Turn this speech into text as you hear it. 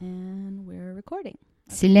recording.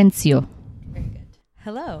 Okay. Silencio. Very good.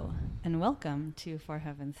 Hello, and welcome to For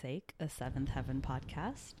Heaven's Sake, a Seventh Heaven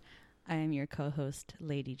podcast. I am your co-host,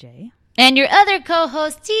 Lady J. And your other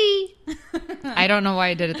co-host, T. I don't know why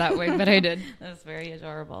I did it that way, but I did. That's very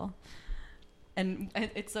adorable. And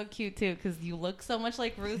it's so cute, too, because you look so much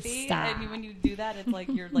like Ruthie. Stop. And when you do that, it's like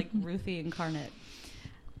you're like Ruthie incarnate.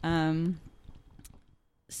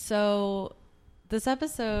 So this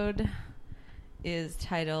episode is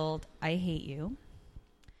titled, I Hate You.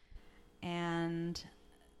 And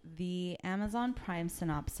the Amazon Prime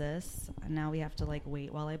synopsis, now we have to like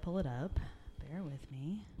wait while I pull it up. Bear with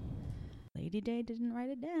me. Lady Day didn't write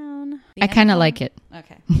it down. I kind of like it.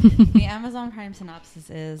 Okay. The Amazon Prime synopsis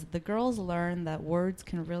is, the girls learn that words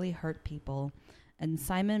can really hurt people, and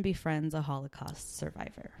Simon befriends a Holocaust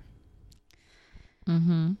survivor.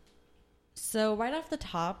 Mm-hmm. So right off the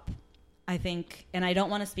top, I think, and I don't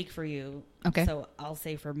want to speak for you, Okay. so I'll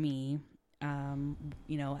say for me,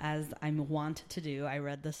 as I'm wont to do, I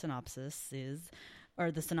read the synopsis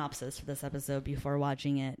for this episode before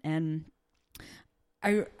watching it, and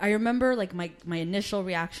I remember like my initial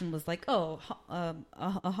reaction was like, a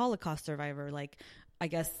Holocaust survivor, like I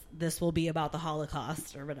guess this will be about the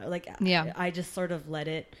Holocaust or whatever. Like, yeah. I just sort of let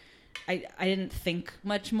it. I didn't think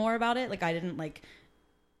much more about it. Like I didn't like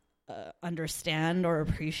understand or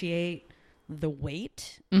appreciate the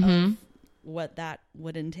weight of what that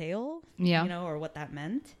would entail. Yeah. Or what that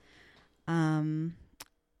meant. And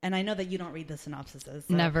I know that you don't read the synopsises.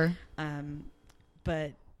 So, Never.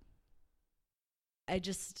 But I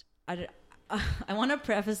want to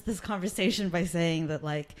preface this conversation by saying that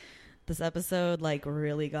like this episode like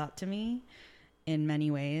really got to me in many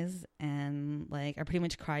ways, and like I pretty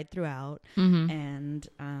much cried throughout, and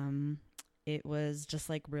it was just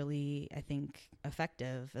like really, I think,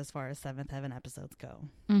 effective as far as Seventh Heaven episodes go.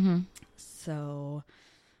 So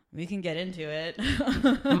we can get into it.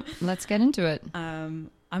 Let's get into it. I'm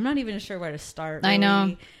not even sure where to start. Really. I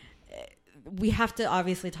know. We have to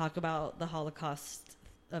obviously talk about the Holocaust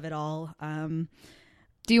of it all.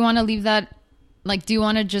 Do you want to leave that? Like, do you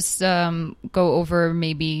want to just go over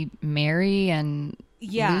maybe Mary and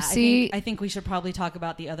Lucy? I think we should probably talk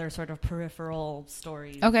about the other sort of peripheral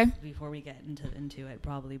stories before we get into it,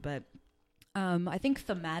 probably. But I think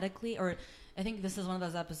thematically, or I think this is one of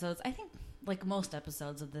those episodes, I think like most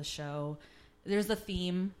episodes of this show, there's a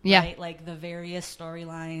theme, right? Like the various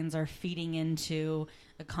storylines are feeding into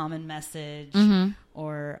a common message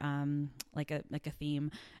or like a theme.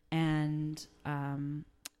 And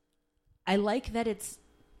I like that it's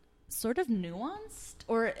sort of nuanced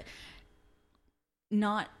or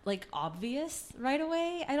not like obvious right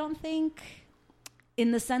away, I don't think,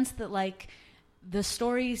 in the sense that like the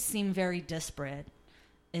stories seem very disparate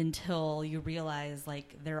until you realize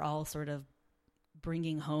like they're all sort of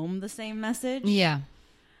bringing home the same message. Yeah.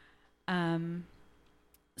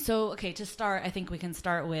 So, okay, to start, I think we can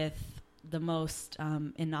start with the most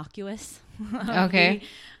innocuous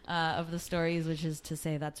of the stories, which is to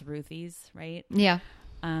say that's Ruthie's, right? Yeah.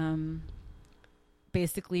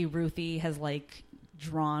 Basically, Ruthie has like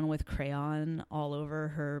drawn with crayon all over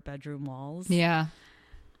her bedroom walls. Yeah.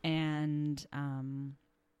 And,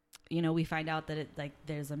 we find out that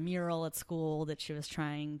there's a mural at school that she was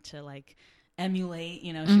trying to like emulate.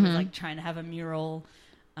 She was like trying to have a mural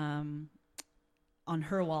on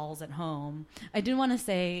her walls at home. I do want to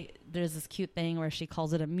say there's this cute thing where she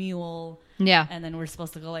calls it a mule. Yeah. And then we're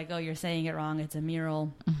supposed to go like, oh, you're saying it wrong. It's a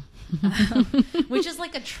mural. Which is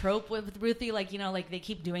like a trope with Ruthie. Like, like they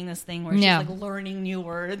keep doing this thing where she's like learning new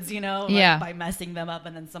words, by messing them up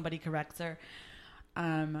and then somebody corrects her.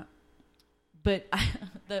 But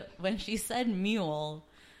when she said mule,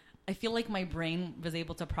 I feel like my brain was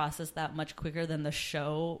able to process that much quicker than the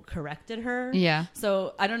show corrected her. Yeah.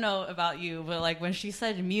 So I don't know about you, but like when she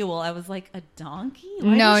said mule, I was like, a donkey?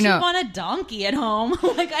 Why does she want a donkey at home?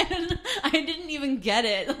 Like I didn't even get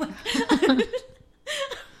it.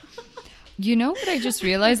 You know what I just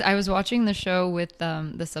realized? I was watching the show with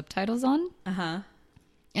the subtitles on.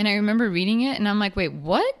 And I remember reading it and I'm like, wait,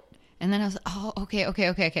 what? And then I was like, oh,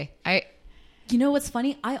 okay. You know what's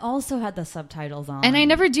funny? I also had the subtitles on. And I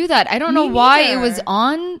never do that. I don't know why it was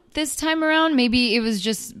on this time around. Maybe it was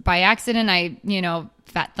just by accident.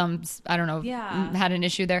 Fat thumbs, I don't know, had an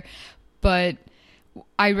issue there. But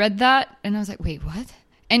I read that and I was like, wait, what?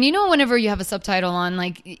 And whenever you have a subtitle on,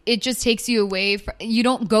 like, it just takes you away. You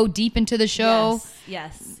don't go deep into the show.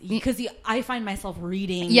 Yes. Because I find myself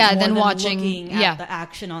reading more then than watching looking at the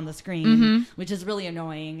action on the screen, which is really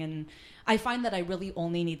annoying. And I find that I really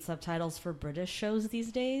only need subtitles for British shows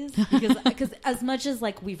these days because as much as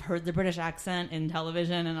like we've heard the British accent in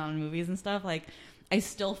television and on movies and stuff, like I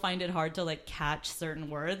still find it hard to like catch certain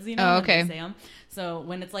words, you know, when they say them. So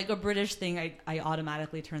when it's like a British thing, I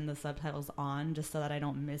automatically turn the subtitles on just so that I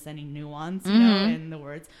don't miss any nuance, you know, in the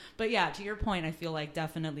words. But yeah, to your point, I feel like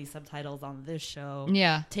definitely subtitles on this show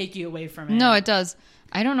take you away from it. No, it does.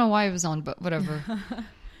 I don't know why it was on, but whatever.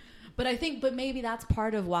 But maybe that's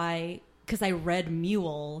part of why, because I read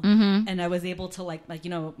Mule and I was able to like, you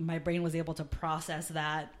know, my brain was able to process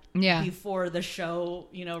that before the show,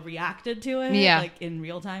 you know, reacted to it, like in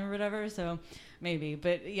real time or whatever. So maybe,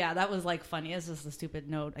 but yeah, that was like funny. It's just a stupid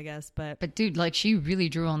note, I guess. But dude, like she really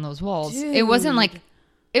drew on those walls. Dude. It wasn't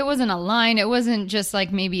a line. It wasn't just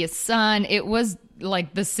like maybe a sun. It was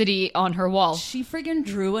like the city on her wall. She friggin'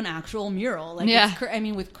 drew an actual mural. Like, I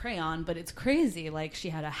mean, with crayon, but it's crazy. Like she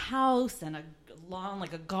had a house and a lawn,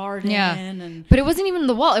 like a garden. And but it wasn't even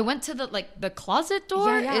the wall. It went to the closet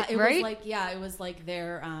door. It was like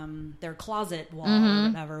their closet wall or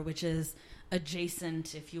whatever, which is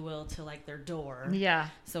adjacent, if you will, to like their door. Yeah.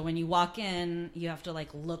 So when you walk in, you have to like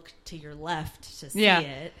look to your left to see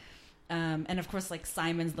it. And of course, like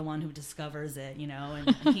Simon's the one who discovers it, you know,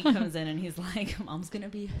 and he comes in and he's like, Mom's going to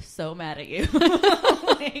be so mad at you.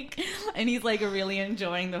 And he's like really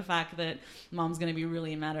enjoying the fact that Mom's going to be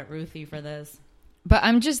really mad at Ruthie for this. But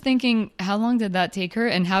I'm just thinking, how long did that take her?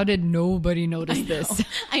 And how did nobody notice this?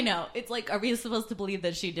 I know. It's like, are we supposed to believe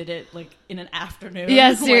that she did it like in an afternoon?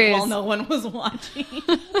 Yeah, serious. Like, while no one was watching.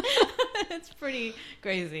 It's pretty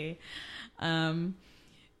crazy.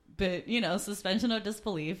 But, you know, suspension of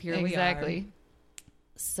disbelief. Here we are. Exactly.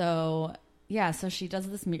 So, yeah. So she does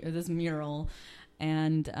this mural.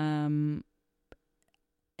 And then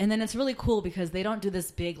it's really cool because they don't do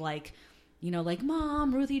this big, like, you know, like,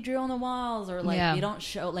 Mom, Ruthie drew on the walls. Or, like, they don't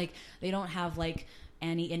show, like, they don't have, like,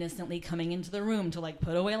 Annie innocently coming into the room to, like,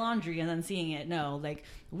 put away laundry and then seeing it. No, like,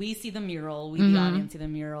 we see the mural. We, the audience, see the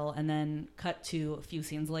mural. And then cut to a few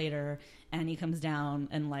scenes later, Annie comes down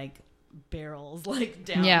and, like, barrels like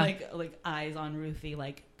down like eyes on Ruthie,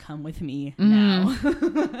 like, come with me now.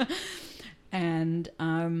 And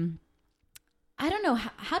I don't know,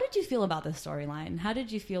 how did you feel about this storyline? How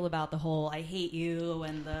did you feel about the whole I hate you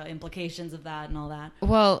and the implications of that and all that?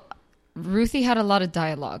 Well, Ruthie had a lot of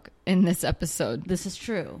dialogue in this episode. This is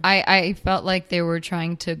true. I felt like they were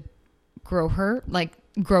trying to grow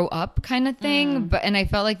up kind of thing, and I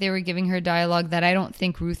felt like they were giving her dialogue that I don't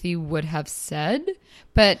think Ruthie would have said.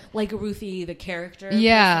 But like Ruthie, the character.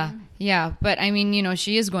 Yeah. But I mean, you know,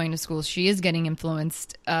 she is going to school. She is getting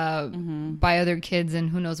influenced by other kids, and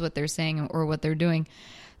who knows what they're saying or what they're doing.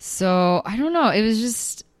 So I don't know. It was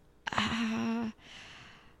just, I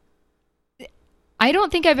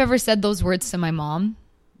don't think I've ever said those words to my mom.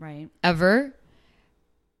 Right. Ever.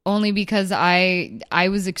 Only because I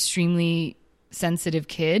was extremely sensitive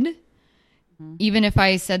kid. Even if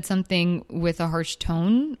I said something with a harsh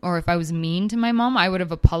tone or if I was mean to my mom, I would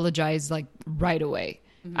have apologized like right away.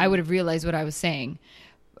 I would have realized what I was saying.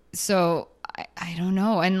 So I don't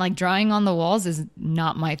know. And like drawing on the walls is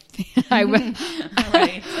not my thing. I would,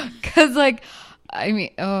 right. Cause like, I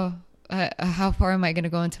mean, how far am I going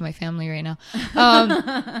to go into my family right now?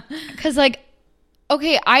 Cause like,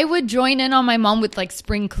 okay, I would join in on my mom with like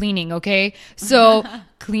spring cleaning. Okay. So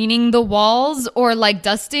cleaning the walls or like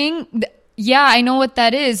dusting. Yeah, I know what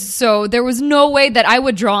that is. So there was no way that I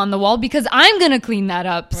would draw on the wall because I'm going to clean that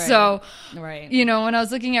up. Right. So, you know, when I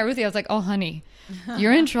was looking at Ruthie, I was like, oh, honey,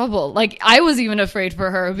 you're in trouble. Like, I was even afraid for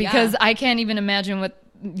her because I can't even imagine what.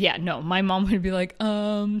 Yeah, no, my mom would be like,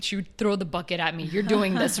 she would throw the bucket at me. You're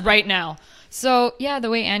doing this right now. So, yeah, the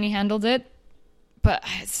way Annie handled it. But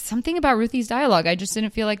something about Ruthie's dialogue, I just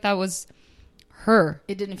didn't feel like that was her.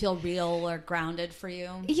 It didn't feel real or grounded for you?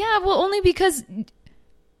 Yeah, well, only because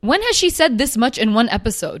when has she said this much in one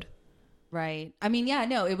episode? Right. I mean, yeah,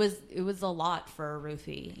 no, it was a lot for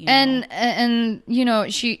Ruthie. You know? And you know,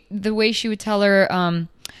 the way she would tell her,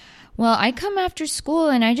 well, I come after school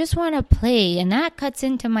and I just want to play and that cuts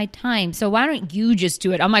into my time. So why don't you just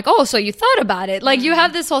do it? I'm like, oh, so you thought about it. Like you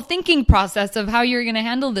have this whole thinking process of how you're going to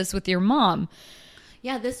handle this with your mom.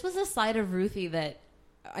 Yeah, this was a side of Ruthie that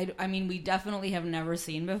I mean, we definitely have never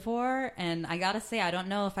seen before. And I got to say, I don't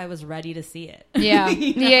know if I was ready to see it. Yeah.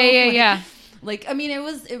 You know? Yeah. Like, I mean, it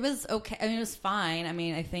was okay. I mean, it was fine. I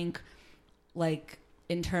mean, I think like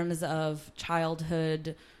in terms of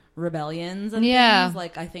childhood rebellions and things,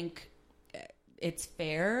 like I think it's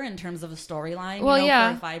fair in terms of a storyline, for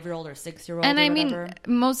a 5-year-old or 6-year-old. And or I whatever.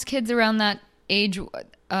 mean, most kids around that age,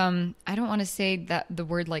 I don't want to say that the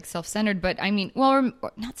word like self-centered, but I mean, well, or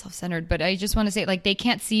not self-centered, but I just want to say like they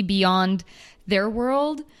can't see beyond their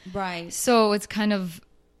world. Right. So it's kind of,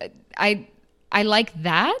 I like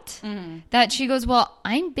that, that she goes, well,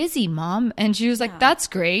 I'm busy, Mom. And she was like, that's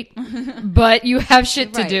great, but you have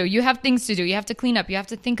shit to do. You have things to do. You have to clean up. You have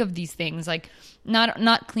to think of these things, like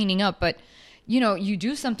not cleaning up, but you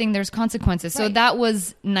do something, there's consequences. So that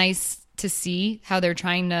was nice to see how they're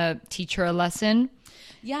trying to teach her a lesson.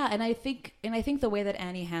 Yeah. And I think the way that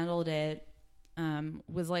Annie handled it,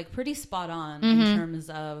 was like pretty spot on in terms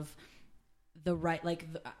of the right, like,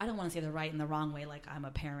 I don't want to say the right and the wrong way. Like, I'm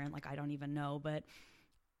a parent, like, I don't even know, but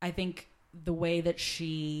I think the way that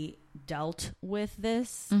she dealt with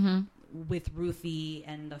this, with Ruthie,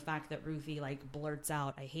 and the fact that Ruthie like blurts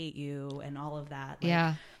out, I hate you, and all of that.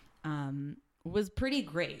 Like, was pretty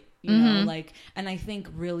great, you know, like, and I think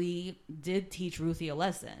really did teach Ruthie a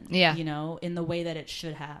lesson, you know, in the way that it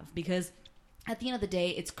should have, because at the end of the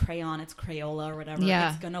day, it's crayon, it's Crayola or whatever.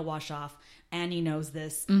 It's going to wash off. Annie knows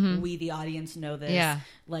this. We, the audience, know this.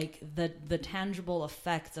 Like the tangible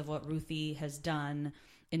effects of what Ruthie has done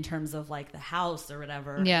in terms of like the house or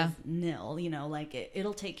whatever is nil, you know, like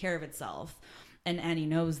it'll take care of itself. And Annie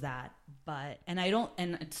knows that.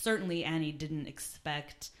 And certainly Annie didn't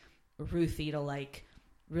expect Ruthie to like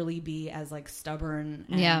really be as like stubborn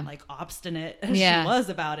and like obstinate as she was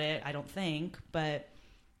about it. I don't think, but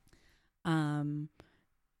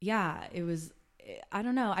it was, I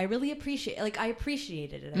don't know. I really appreciated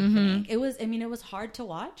it. I think it was hard to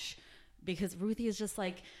watch because Ruthie is just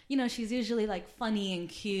like, you know, she's usually like funny and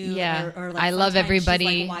cute. Or like, I love everybody.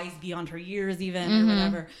 She's like wise beyond her years even or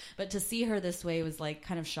whatever. But to see her this way was like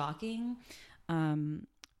kind of shocking.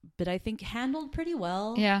 But I think handled pretty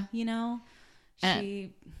well. Yeah. You know,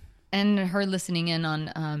 and her listening in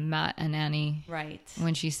on Matt and Annie. Right.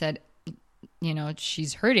 When she said, you know,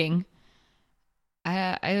 she's hurting.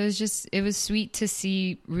 It was sweet to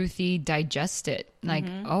see Ruthie digest it. Like,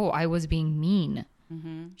 oh, I was being mean.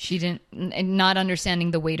 She not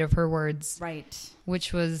understanding the weight of her words. Right.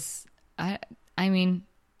 Which was, I mean,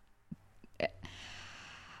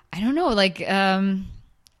 I don't know. Like,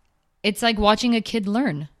 it's like watching a kid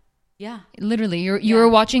learn. Yeah. Literally, you were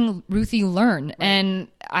watching Ruthie learn. Right. And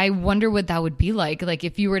I wonder what that would be like. Like,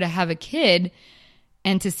 if you were to have a kid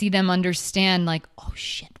and to see them understand, like, oh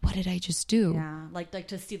shit, what did I just do? Yeah, like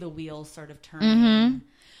to see the wheels sort of turn.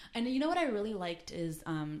 And you know what I really liked is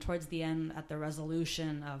towards the end, at the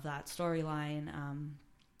resolution of that storyline,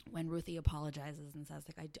 when Ruthie apologizes and says,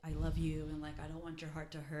 like, I love you, and like, I don't want your heart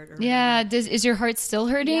to hurt. Or is your heart still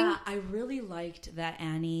hurting? Yeah, I really liked that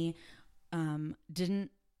Annie didn't.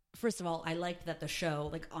 First of all, I liked that the show,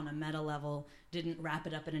 like on a meta level, didn't wrap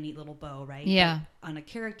it up in a neat little bow, right? Yeah. But on a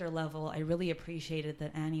character level, I really appreciated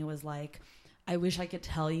that Annie was like, I wish I could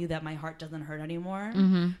tell you that my heart doesn't hurt anymore.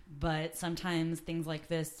 But sometimes things like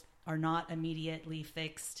this are not immediately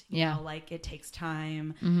fixed. You know, like it takes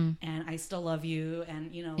time and I still love you.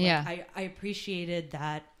 And, you know, like I appreciated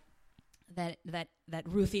that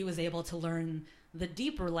Ruthie was able to learn the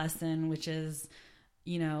deeper lesson, which is,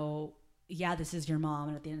 you know, this is your mom,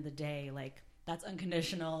 and at the end of the day, like, that's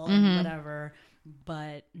unconditional and whatever,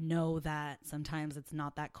 but know that sometimes it's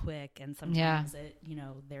not that quick, and sometimes it, you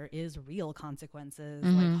know, there is real consequences,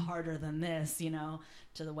 like harder than this, you know,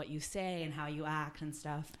 to what you say and how you act and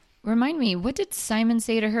stuff. Remind me, what did Simon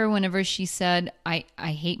say to her whenever she said, I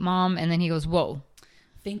hate Mom, and then he goes, whoa.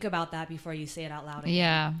 Think about that before you say it out loud again.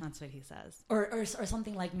 Yeah. That's what he says. Or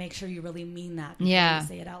something like, make sure you really mean that before you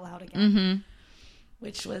say it out loud again.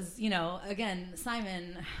 Which was, you know, again,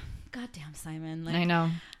 Simon, goddamn Simon. Like, I know.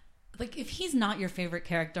 Like, if he's not your favorite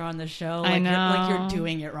character on the show, like, you're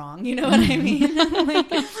doing it wrong. You know what I mean?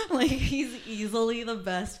 like he's easily the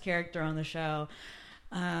best character on the show.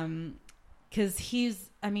 'Cause he's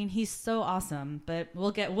so awesome, but we'll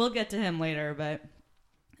get to him later. But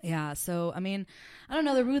yeah, so, I mean, I don't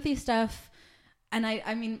know, the Ruthie stuff, and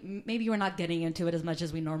I mean, maybe we're not getting into it as much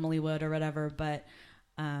as we normally would or whatever, but,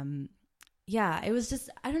 yeah, it was just,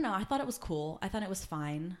 I don't know. I thought it was cool. I thought it was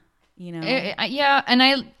fine, you know?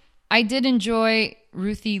 And I did enjoy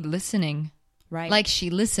Ruthie listening. Right. Like, she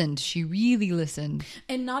listened. She really listened.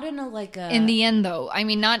 And not in a, like a... In the end, though. I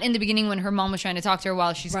mean, not in the beginning when her mom was trying to talk to her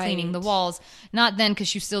while she's cleaning the walls. Not then, because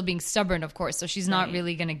she's still being stubborn, of course. So she's not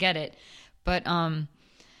really going to get it. But, no,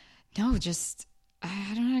 just... I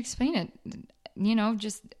don't know how to explain it. You know,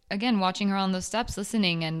 just, again, watching her on those steps,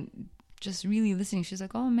 listening, and... just really listening. She's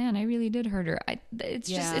like, oh man, I really did hurt her.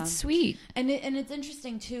 It's sweet. And it's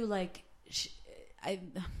interesting too, like,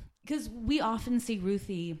 because we often see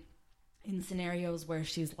Ruthie in scenarios where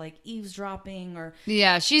she's like eavesdropping or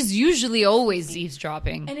she's usually always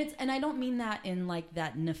eavesdropping, and I don't mean that in like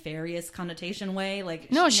that nefarious connotation way,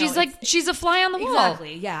 like no, she's a fly on the wall,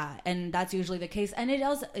 exactly, yeah, and that's usually the case, and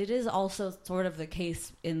it is also sort of the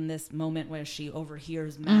case in this moment where she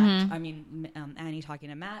overhears Matt, Annie talking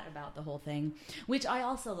to Matt about the whole thing, which I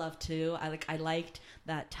also love too. I liked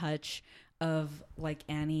that touch of like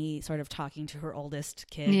Annie sort of talking to her oldest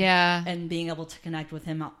kid and being able to connect with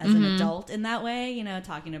him as an adult in that way, you know,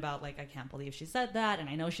 talking about like, I can't believe she said that. And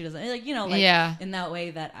I know she doesn't, like, you know, like in that way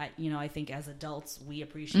that I think as adults, we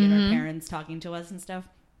appreciate our parents talking to us and stuff.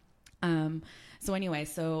 So anyway,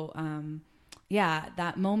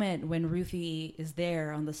 that moment when Ruthie is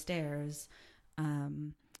there on the stairs,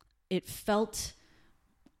 it felt,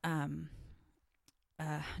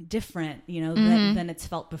 different, you know, than it's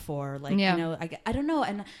felt before. Like, you know, I don't know.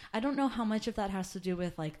 And I don't know how much of that has to do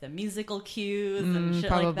with like the musical cues and shit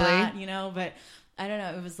like that, you know, but I don't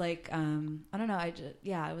know. It was like, I don't know.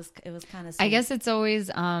 It was kind of, I guess it's always,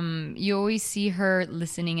 you always see her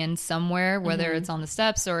listening in somewhere, whether it's on the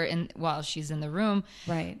steps or while she's in the room.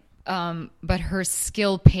 Right. But her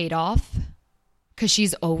skill paid off because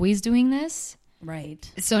she's always doing this.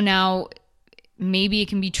 Right. So now maybe it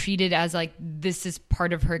can be treated as like, this is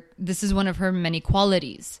one of her many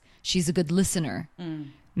qualities. She's a good listener.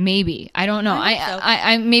 Maybe. I don't know.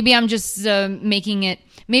 I maybe I'm just making it,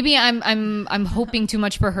 maybe I'm hoping too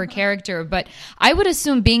much for her character, but I would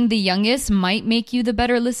assume being the youngest might make you the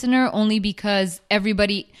better listener, only because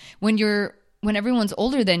when everyone's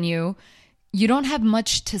older than you, you don't have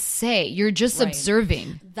much to say. You're just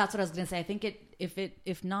observing. That's what I was going to say. I think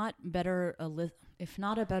if not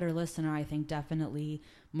a better listener, I think definitely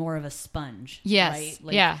more of a sponge. Yes. Right?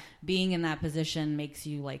 Like, being in that position makes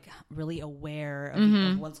you like really aware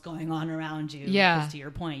of what's going on around you. Yeah. Because to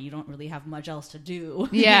your point, you don't really have much else to do.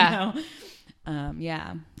 Yeah. You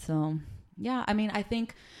know? So, yeah, I mean, I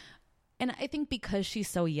think because she's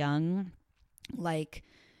so young, like,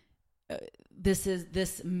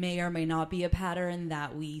 this may or may not be a pattern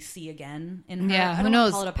that we see again in her. Yeah, I don't who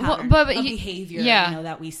knows? Call it a pattern, but behavior, you know,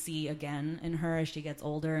 that we see again in her as she gets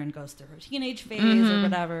older and goes through her teenage phase or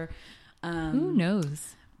whatever. Who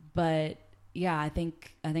knows? But yeah, I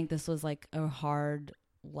think this was like a hard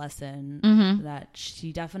lesson that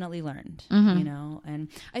she definitely learned, you know. And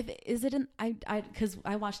because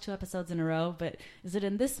I watched 2 episodes in a row, but is it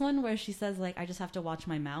in this one where she says like, I just have to watch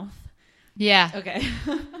my mouth? Yeah. Okay.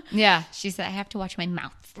 Yeah. She said, I have to watch my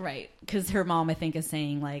mouth. Right. Because her mom, I think, is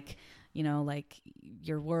saying like, you know, like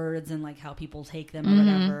your words and like how people take them or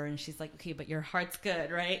whatever. And she's like, okay, but your heart's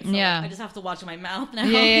good, right? So I just have to watch my mouth now.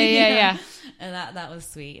 Yeah. And that was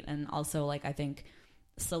sweet. And also like, I think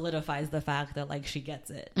solidifies the fact that like she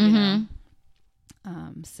gets it, you know?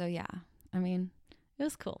 So yeah, I mean, it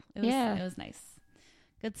was cool. It was nice.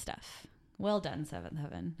 Good stuff. Well done, Seventh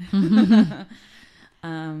Heaven.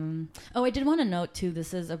 I did want to note too,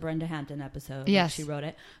 this is a Brenda Hampton episode. Yes. She wrote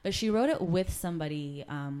it, but she wrote it with somebody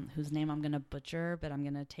whose name I'm going to butcher, but I'm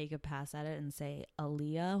going to take a pass at it and say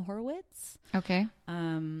Aaliyah Horowitz. Okay.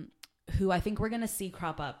 Who I think we're going to see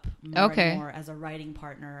crop up more and more as a writing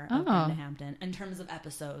partner of Brenda Hampton in terms of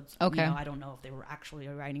episodes. Okay. You know, I don't know if they were actually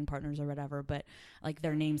writing partners or whatever, but like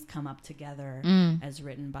their names come up together as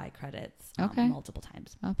written by credits multiple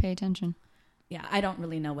times. I'll pay attention. Yeah, I don't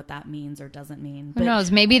really know what that means or doesn't mean. Who knows?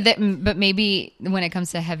 Maybe but maybe when it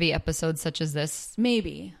comes to heavy episodes such as this.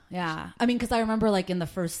 Maybe, yeah. I mean, because I remember like in the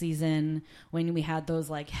first season when we had those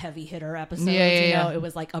like heavy hitter episodes, you know, it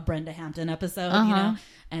was like a Brenda Hampton episode, you know?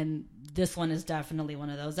 And this one is definitely one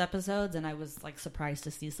of those episodes. And I was like surprised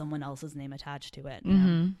to see someone else's name attached to it. You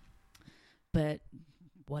know? But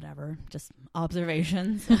whatever, just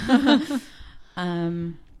observations.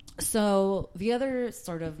 So the other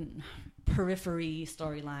sort of periphery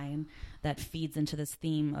storyline that feeds into this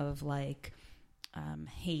theme of like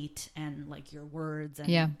hate and like your words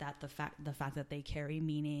and that the fact that they carry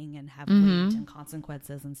meaning and have weight and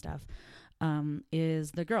consequences and stuff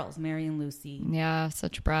is the girls, Mary and Lucy. Yeah,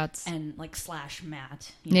 such brats. And like /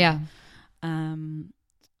 Matt. You know?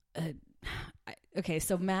 Okay,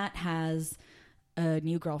 so Matt has a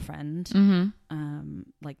new girlfriend,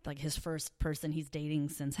 like his first person he's dating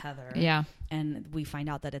since Heather. Yeah. And we find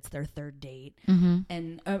out that it's their 3rd date.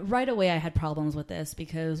 And right away I had problems with this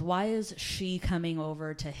because why is she coming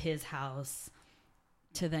over to his house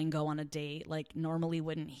to then go on a date? Like normally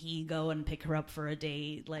wouldn't he go and pick her up for a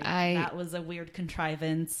date? Like that was a weird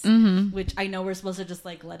contrivance, which I know we're supposed to just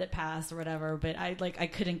like let it pass or whatever, but I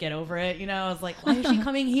couldn't get over it. You know, I was like, why is she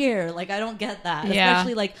coming here? Like, I don't get that. Yeah.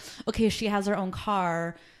 Especially like, okay, she has her own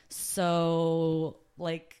car. So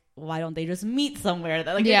like, why don't they just meet somewhere?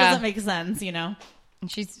 That like it doesn't make sense, you know. And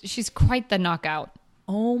she's quite the knockout.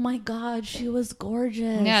 Oh my God, she was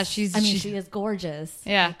gorgeous. Yeah, she is gorgeous.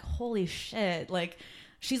 Yeah, like, holy shit, like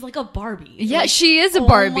she's like a Barbie. Yeah, like, she is a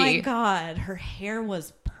Barbie. Oh my God, her hair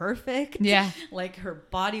was perfect. Yeah, like her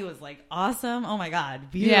body was like awesome. Oh my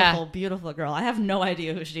God, beautiful, beautiful girl. I have no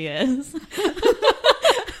idea who she is.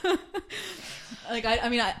 Like I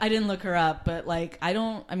mean I didn't look her up, but like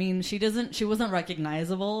she wasn't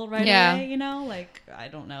recognizable right away, you know? Like I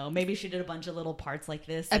don't know. Maybe she did a bunch of little parts like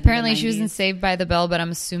this. Apparently she was in Saved by the Bell, but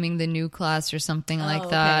I'm assuming the new class or something like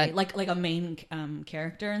that. Like a main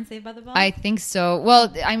character in Saved by the Bell? I think so.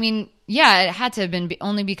 Well, I mean, yeah, it had to have been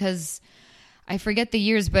only because I forget the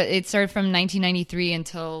years, but it started from 1993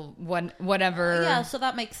 until whatever. Yeah, so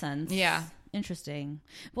that makes sense. Yeah. Interesting.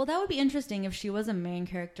 Well, that would be interesting if she was a main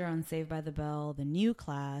character on Saved by the Bell, the new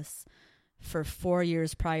class, for 4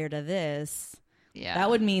 years prior to this. Yeah. That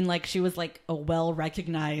would mean like she was like a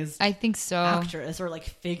well-recognized I think so. actress or like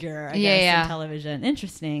figure, I guess, in television.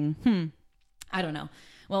 Interesting. I don't know.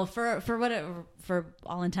 Well, for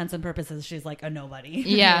all intents and purposes, she's like a nobody.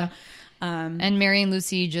 Yeah. And Mary and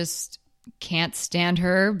Lucy just can't stand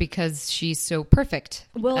her because she's so perfect,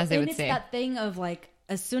 as they would say. It's that thing of like,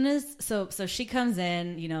 as soon as so she comes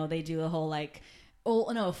in, you know, they do a whole like,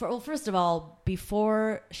 first of all,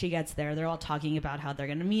 before she gets there, they're all talking about how they're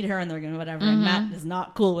going to meet her and they're going to whatever. And Matt is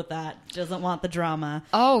not cool with that. Doesn't want the drama.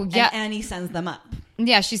 Oh yeah, and Annie sends them up.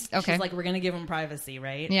 Yeah, she's okay. She's like, we're going to give them privacy,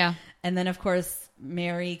 right? Yeah. And then of course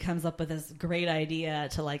Mary comes up with this great idea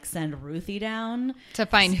to like send Ruthie down to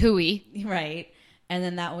find Huey, right? And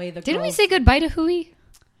then that way didn't we say goodbye to Huey?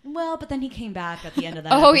 Well, but then he came back at the end of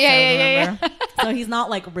that episode, yeah. So he's not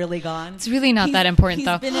like really gone. It's really not that important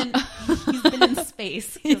though. He's been in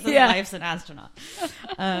space because his wife's an astronaut.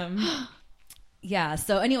 Yeah.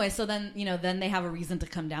 So anyway, so then, you know, then they have a reason to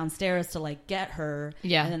come downstairs to like get her.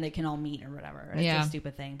 Yeah. And then they can all meet or whatever. It's a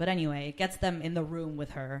stupid thing. But anyway, it gets them in the room with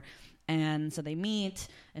her. And so they meet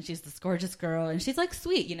and she's this gorgeous girl and she's like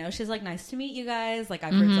sweet, you know, she's like, nice to meet you guys. Like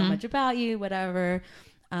I've heard so much about you, whatever.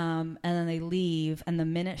 And then they leave, and the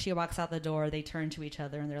minute she walks out the door, they turn to each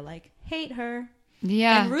other and they're like, hate her.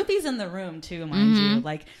 Yeah. And Ruthie's in the room too, mind you.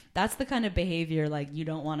 Like that's the kind of behavior like you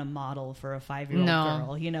don't want to model for a 5-year-old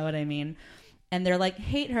girl. You know what I mean? And they're like,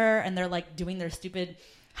 hate her, and they're like doing their stupid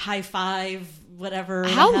high five, whatever.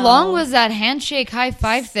 How long was that handshake high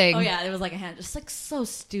five thing? Oh yeah, it was like a hand, just like so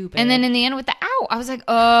stupid. And then in the end with the ow, I was like,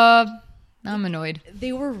 I'm annoyed.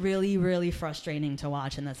 They were really, really frustrating to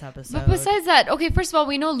watch in this episode. But besides that, okay, first of all,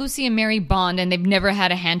 we know Lucy and Mary bond, and they've never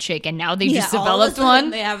had a handshake, and now they just developed one.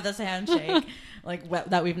 They have this handshake like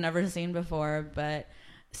that we've never seen before. But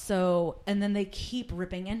so, and then they keep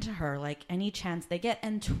ripping into her like any chance they get,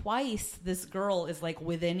 and twice this girl is like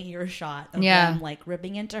within earshot of them like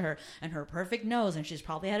ripping into her, and her perfect nose, and she's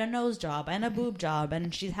probably had a nose job and a boob job,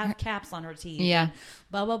 and she's had caps on her teeth. Yeah,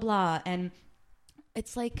 blah blah blah, and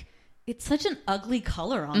it's like. It's such an ugly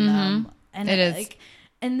color on them. And it is. Like,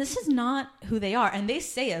 and this is not who they are. And they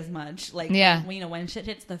say as much. Like, when shit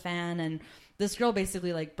hits the fan, and this girl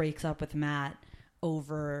basically like breaks up with Matt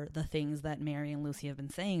over the things that Mary and Lucy have been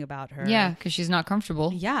saying about her. Yeah, because she's not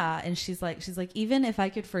comfortable. Yeah, and she's like, even if I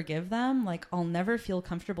could forgive them, like I'll never feel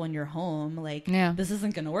comfortable in your home. Like, this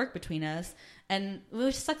isn't going to work between us. And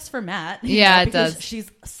which sucks for Matt. Yeah, it does. She's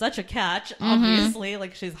such a catch, obviously.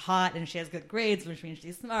 Like she's hot and she has good grades, which means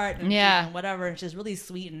she's smart and she's whatever. And she's really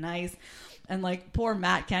sweet and nice. And like poor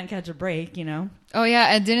Matt can't catch a break, you know? Oh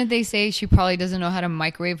yeah, and didn't they say she probably doesn't know how to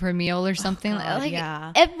microwave her meal or something?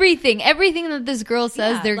 Everything that this girl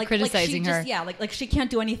says, they're criticizing her. Like she can't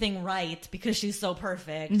do anything right because she's so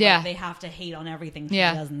perfect. Yeah, like, they have to hate on everything she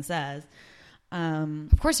does and says.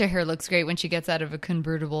 Of course her hair looks great when she gets out of a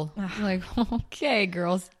convertible. Like, okay,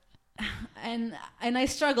 girls. And I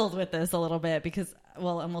struggled with this a little bit because,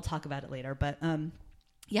 well, and we'll talk about it later, but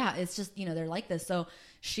yeah, it's just, you know, they're like this. So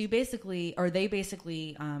they basically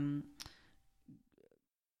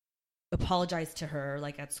apologized to her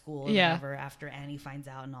like at school or whatever after Annie finds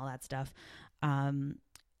out and all that stuff.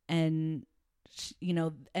 And you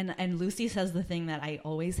know, and Lucy says the thing that I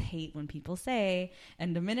always hate when people say,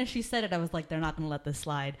 and the minute she said it, I was like, they're not going to let this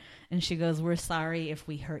slide. And she goes, we're sorry if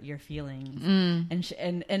we hurt your feelings.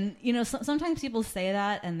 And you know, sometimes people say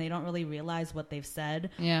that and they don't really realize what they've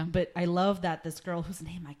said. Yeah. But I love that this girl whose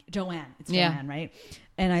name, Joanne, it's Joanne, right?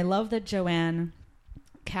 And I love that Joanne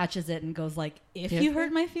catches it and goes like, if you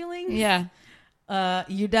hurt my feelings. Yeah.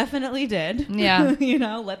 You definitely did. Yeah. You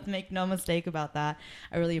know, let's make no mistake about that.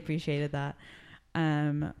 I really appreciated that.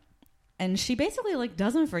 And she basically like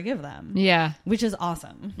doesn't forgive them. Yeah. Which is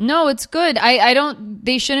awesome. No, it's good.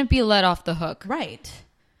 They shouldn't be let off the hook. Right.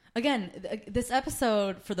 again, this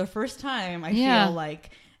episode for the first time, I feel like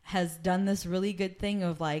has done this really good thing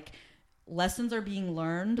of like lessons are being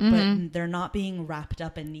learned, but they're not being wrapped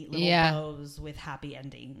up in neat little bows with happy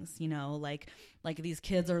endings. You know, like these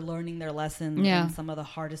kids are learning their lessons in some of the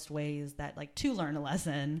hardest ways that like to learn a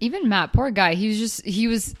lesson. Even Matt, poor guy, he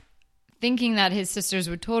was thinking that his sisters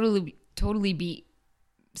would totally be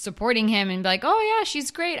supporting him and be like, oh yeah,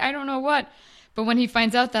 she's great, I don't know what. But when he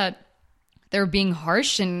finds out that they're being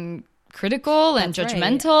harsh and critical and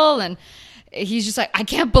judgmental, and he's just like, I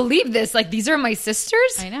can't believe this. Like, these are my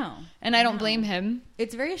sisters. I know. And I don't blame him.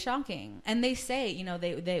 It's very shocking. And they say, you know,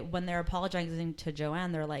 they when they're apologizing to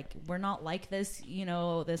Joanne, they're like, we're not like this. You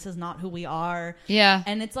know, this is not who we are. Yeah.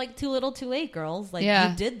 And it's like too little too late, girls. Like,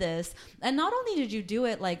 you did this. And not only did you do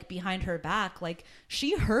it like behind her back, like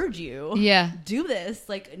she heard you do this,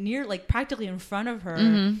 like practically in front of her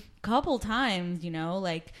a couple times, you know,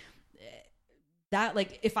 like that.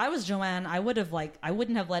 Like if I was Joanne, I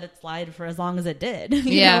wouldn't have let it slide for as long as it did.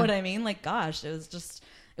 You know what I mean? Like, gosh, it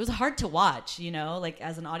was hard to watch, you know, like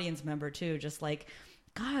as an audience member too, just like,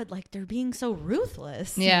 God, like they're being so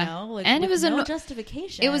ruthless, you know, like, and it was no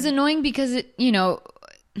justification. It was annoying because it, you know,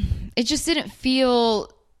 it just didn't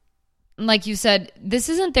feel like, you said, this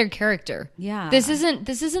isn't their character. Yeah. This isn't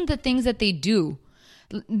the things that they do.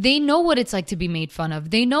 They know what it's like to be made fun of.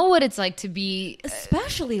 They know what it's like to be...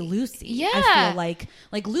 Especially Lucy. Yeah. I feel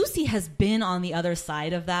like Lucy has been on the other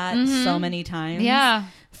side of that so many times. Yeah.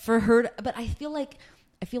 For her... But I feel like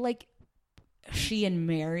she and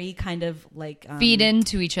Mary kind of like... feed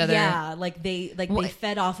into each other. Yeah. Like they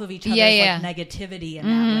fed off of each other's like negativity in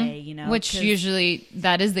that way, you know? Which usually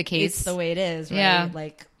that is the case. It's the way it is, right? Yeah.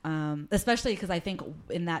 Like, especially because I think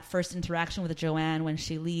in that first interaction with Joanne when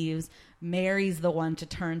she leaves... Mary's the one to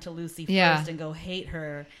turn to Lucy first and go hate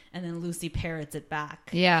her, and then Lucy parrots it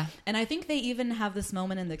back. Yeah. And I think they even have this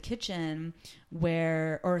moment in the kitchen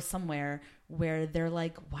or somewhere where they're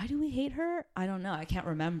like, why do we hate her? I don't know. I can't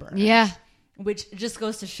remember. Yeah. Which just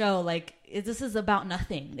goes to show, like, this is about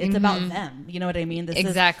nothing. It's about them. You know what I mean? This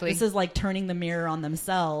is like turning the mirror on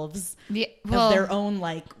themselves. Yeah, well, of their own,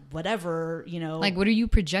 like, whatever, you know. Like, what are you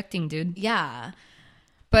projecting, dude? Yeah.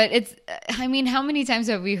 But it's, I mean, how many times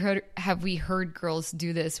have we heard girls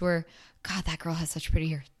do this where, God, that girl has such pretty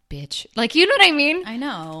hair, bitch. Like, you know what I mean? I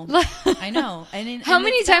know. I know. I mean, how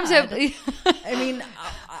many times have I mean,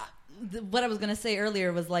 what I was going to say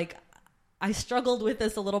earlier was like, I struggled with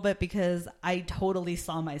this a little bit because I totally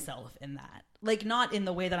saw myself in that. Like, not in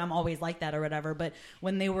the way that I'm always like that or whatever, but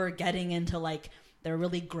when they were getting into like, their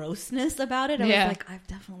really grossness about it. I was like, I've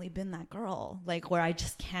definitely been that girl. Like, where I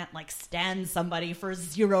just can't, like, stand somebody for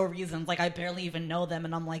zero reasons. Like, I barely even know them,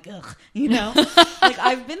 and I'm like, ugh, you know? Like,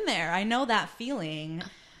 I've been there. I know that feeling.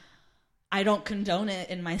 I don't condone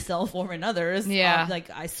it in myself or in others. Yeah.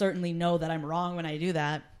 Like, I certainly know that I'm wrong when I do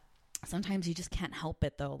that. Sometimes you just can't help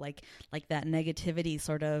it, though. Like that negativity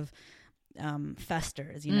sort of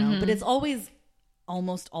festers, you know? But it's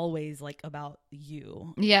almost always like about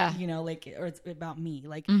you, you know, like, or it's about me,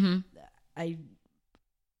 like I,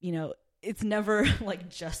 you know, it's never like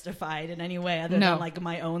justified in any way other than like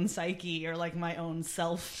my own psyche or like my own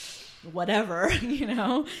self, whatever, you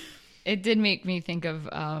know. It did make me think of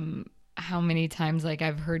how many times like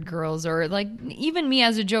I've heard girls or like even me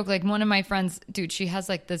as a joke, like one of my friends, dude, she has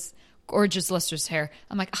like this gorgeous lustrous hair.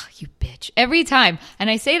 I'm like, oh, you bitch, every time. And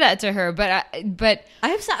I say that to her, but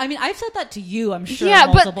I've said that to you, I'm sure,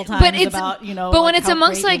 multiple times. But it's about, you know, but like when it's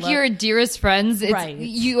amongst like your dearest friends, it's, right.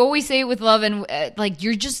 You always say it with love and like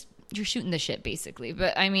you're shooting the shit basically.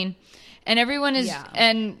 But I mean, and everyone is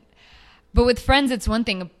but with friends, it's one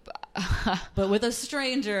thing. But with a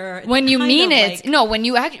stranger, when you mean it, like, no, when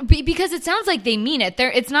you actually, because it sounds like they mean it.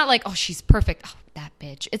 It's not like, oh, she's perfect. Oh, that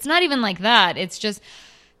bitch. It's not even like that. It's just,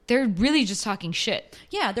 they're really just talking shit.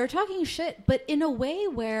 Yeah, they're talking shit, but in a way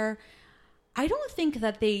where I don't think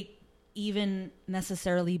that they even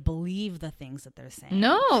necessarily believe the things that they're saying.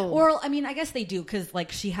 No. Or, I mean, I guess they do, because,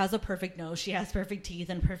 like, she has a perfect nose, she has perfect teeth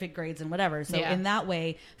and perfect grades and whatever. So in that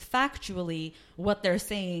way, factually, what they're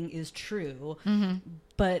saying is true. Mm-hmm.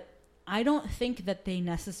 But I don't think that they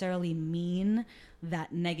necessarily mean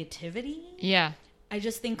that negativity. Yeah. I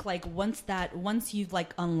just think like once you've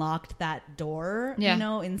like unlocked that door, you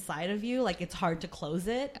know, inside of you, like it's hard to close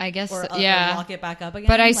it. I guess, or lock it back up again.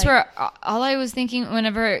 But I swear, all I was thinking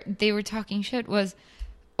whenever they were talking shit was,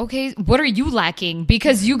 okay, what are you lacking?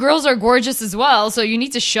 Because you girls are gorgeous as well, so you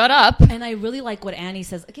need to shut up. And I really like what Annie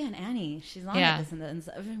says. Again, Annie, she's on this and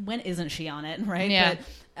that. When isn't she on it, right? Yeah. But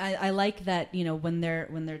I like that, you know, when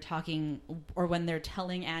they're talking or when they're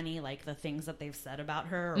telling Annie like the things that they've said about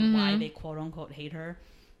her or why they quote unquote hate her,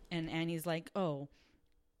 and Annie's like, oh,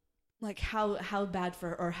 like how bad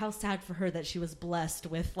for or how sad for her that she was blessed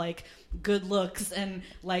with like good looks and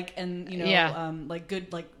like like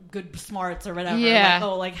good smarts or whatever.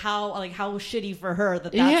 Like how shitty for her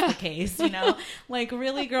that that's the case, like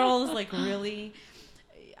really girls, like really,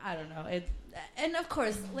 I don't know it. And of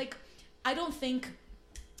course, like I don't think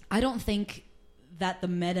that the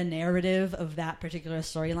meta narrative of that particular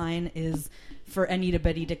storyline is for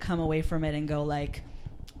anybody to come away from it and go like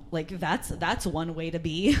that's one way to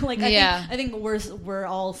be. Like I think we're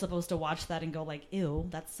all supposed to watch that and go like, ew,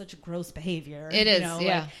 that's such gross behavior. It is,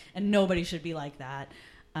 like, and nobody should be like that.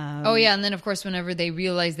 And then of course whenever they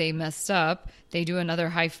realize they messed up, they do another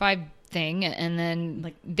high five thing, and then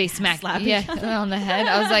like they slap on the head.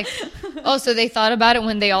 I was like, oh, so they thought about it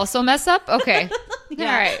when they also mess up. Okay, all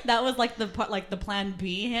right, that was like the plan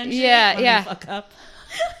B handshake. They fuck up.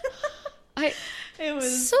 It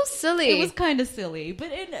was so silly. It was kind of silly,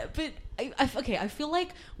 but I feel like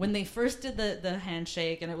when they first did the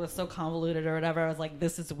handshake and it was so convoluted or whatever, I was like,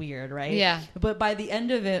 this is weird, right? Yeah. But by the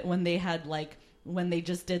end of it, when they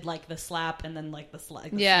just did like the slap and then like the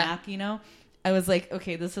smack, I was like,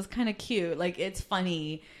 okay, this is kind of cute. Like it's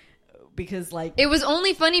funny because like it was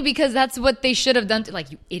only funny because that's what they should have done.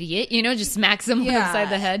 Like, you idiot, just smack someone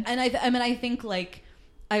upside the head. And I think like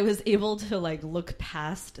I was able to like look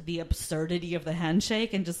past the absurdity of the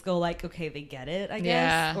handshake and just go like, okay, they get it, I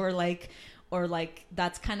guess. Or like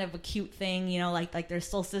that's kind of a cute thing, like they're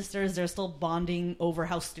still sisters, they're still bonding over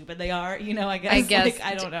how stupid they are, I guess. Like,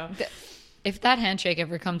 I don't know. If that handshake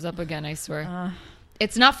ever comes up again, I swear.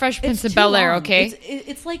 It's not Fresh Prince of Bel-Air, okay?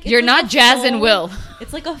 It's like you're not Jazz and Will.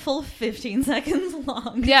 It's like a full 15 seconds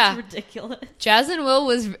long. Yeah, it's ridiculous. Jazz and Will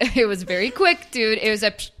was very quick, dude. It was a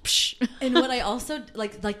psh. And what I also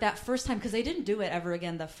like that first time, because they didn't do it ever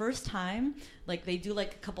again. The first time, like they do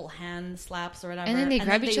like a couple hand slaps or whatever, and then they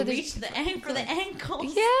grab each other for the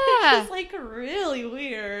ankles. Yeah, it was like really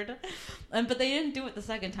weird. But they didn't do it the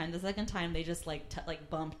second time. The second time they just like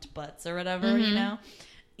bumped butts or whatever,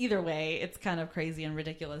 Either way, it's kind of crazy and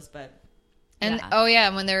ridiculous, but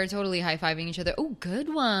when they were totally high-fiving each other. Oh,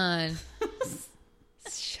 good one.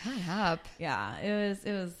 Shut up. Yeah, it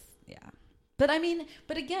was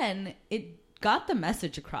but again, it got the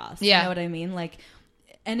message across. Yeah. You know what I mean? Like,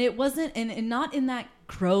 and it wasn't, and not in that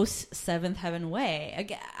gross Seventh Heaven way.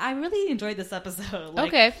 Again, I really enjoyed this episode. Like,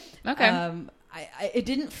 okay. It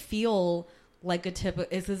didn't feel like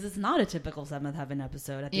it's not a typical Seventh Heaven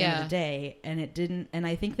episode at the end of the day, and it didn't, and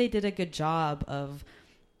I think they did a good job of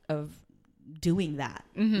doing that,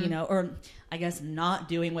 or I guess not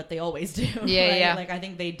doing what they always do. Right? Like I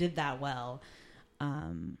think they did that well.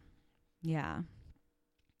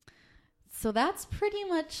 So that's pretty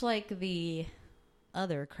much like the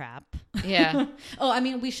other crap. Yeah. Oh, I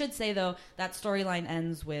mean, we should say though that storyline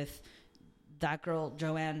ends with that girl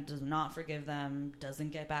Joanne does not forgive them,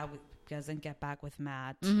 doesn't get back with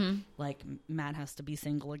Matt. Like Matt has to be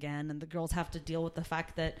single again, and the girls have to deal with the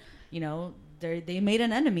fact that they made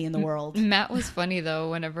an enemy in the world. Matt was funny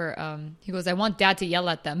though whenever he goes, I want Dad to yell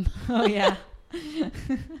at them. Oh yeah.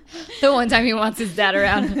 The one time he wants his dad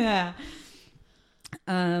around. Yeah.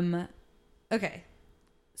 Okay,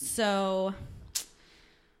 so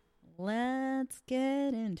let's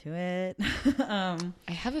get into it. I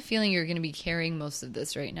have a feeling you're going to be carrying most of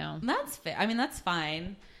this right now. That's fair. I mean, that's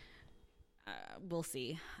fine. We'll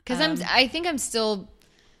see. Because I think I'm still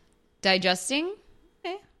digesting.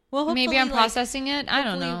 Okay. Well, maybe I'm processing it. I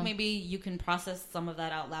don't know. Maybe you can process some of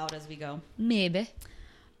that out loud as we go. Maybe.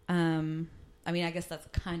 I mean, I guess that's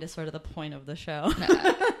kind of sort of the point of the show.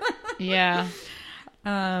 Yeah.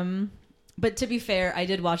 But to be fair, I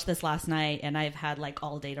did watch this last night, and I've had like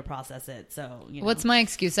all day to process it. So, What's my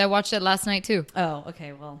excuse? I watched it last night too. Oh,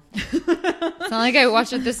 okay. Well, it's not like I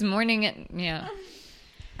watched it this morning. Yeah.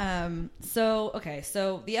 So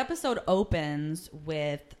the episode opens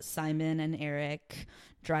with Simon and Eric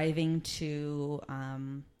driving to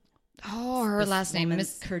her last name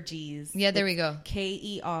Miss Kerjez. Yeah, there we go.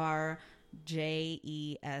 Kerjez.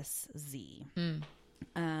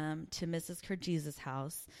 To Mrs. Kerjez's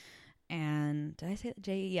house. And did I say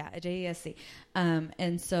Jesc?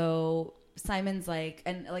 And so Simon's like,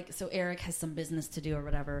 so Eric has some business to do or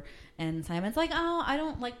whatever. And Simon's like, oh, I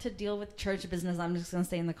don't like to deal with church business. I'm just going to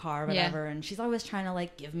stay in the car or whatever. Yeah. And she's always trying to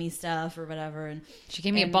like give me stuff or whatever. And she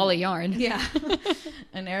gave me a ball of yarn. Yeah.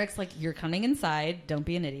 And Eric's like, you're coming inside. Don't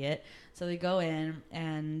be an idiot. So they go in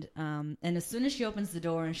and as soon as she opens the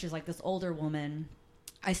door and she's like this older woman,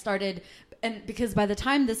 I started, and because by the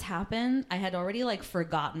time this happened, I had already like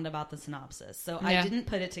forgotten about the synopsis. So I didn't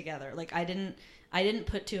put it together. Like I didn't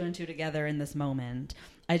put 2 and 2 together in this moment.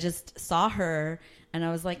 I just saw her and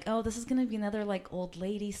I was like, oh, this is going to be another like old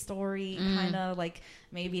lady story, kind of like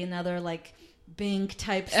maybe another like Bink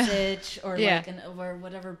type sitch or like or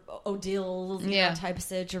whatever Odile know, type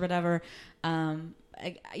sitch or whatever. I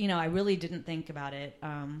really didn't think about it.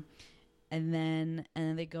 And then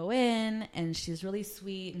they go in and she's really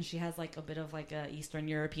sweet and she has like a bit of like a Eastern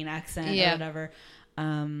European accent or whatever.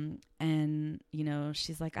 And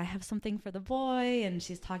she's like, I have something for the boy. And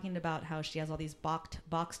she's talking about how she has all these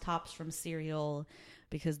box tops from cereal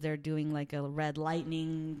because they're doing like a Red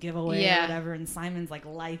Lightning giveaway or whatever. And Simon's like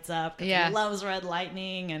lights up because he loves Red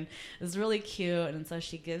Lightning and it's really cute. And so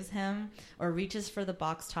she gives him or reaches for the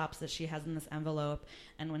box tops that she has in this envelope.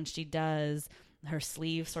 And when she does, her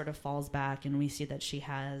sleeve sort of falls back and we see that she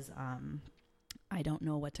has, I don't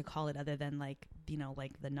know what to call it other than like,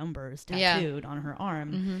 like the numbers tattooed on her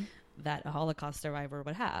arm that a Holocaust survivor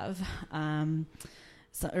would have.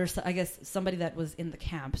 So I guess somebody that was in the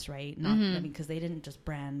camps, right? Not, I mean, because they didn't just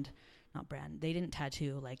they didn't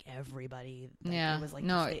tattoo like everybody. It was like,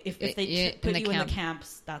 if they put you in the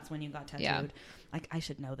camps, that's when you got tattooed. Yeah. Like I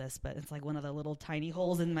should know this, but it's like one of the little tiny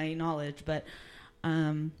holes in my knowledge. But,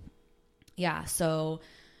 so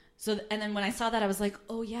and then when I saw that, I was like,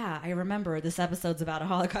 oh yeah, I remember this episode's about a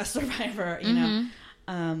Holocaust survivor, you know?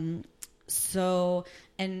 And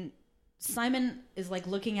Simon is like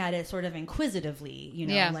looking at it sort of inquisitively,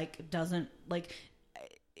 like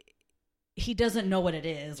he doesn't know what it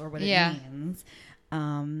is or what it means.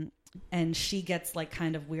 And she gets like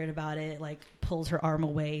kind of weird about it, like pulls her arm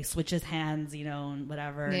away, switches hands, and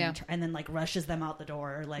whatever. And then like rushes them out the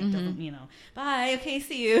door, like, doesn't, bye. Okay.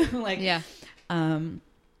 See you. Like,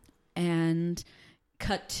 and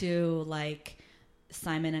cut to like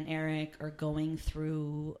Simon and Eric are going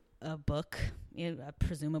through a book,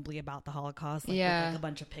 presumably about the Holocaust, with like a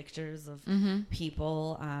bunch of pictures of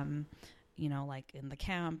people, like in the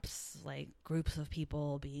camps, like groups of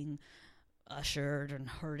people being ushered and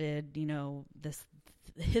herded, this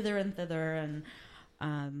hither and thither and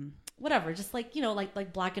whatever, just like,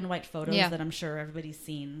 like black and white photos that I'm sure everybody's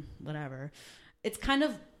seen, whatever. It's kind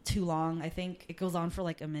of too long. I think it goes on for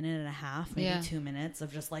like a minute and a half, maybe 2 minutes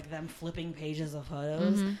of just like them flipping pages of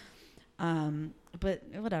photos. But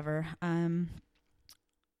whatever. And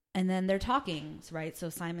then they're talking, right? So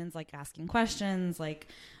Simon's like asking questions like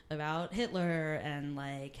about Hitler and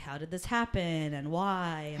like, how did this happen and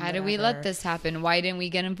why? And how did we let this happen? Why didn't we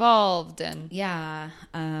get involved? And I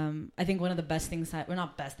think one of the best things,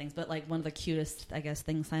 not best things, but like one of the cutest, I guess,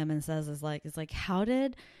 things Simon says is like, how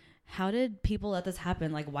did people let this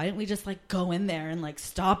happen? Like, why didn't we just like go in there and like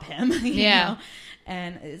stop him? you know?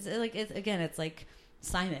 And it's like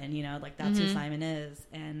Simon, like that's who Simon is.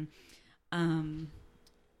 And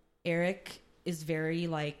Eric is very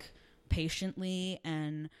like patiently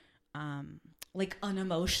and like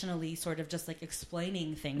unemotionally sort of just like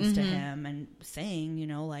explaining things to him and saying,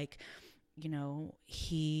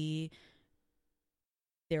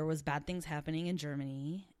 there was bad things happening in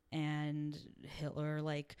Germany and Hitler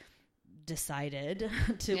like decided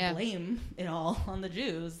to blame it all on the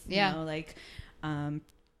Jews.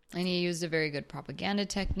 And he used a very good propaganda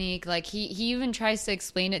technique. Like he even tries to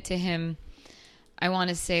explain it to him, I want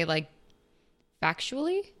to say like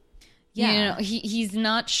factually. Yeah. He's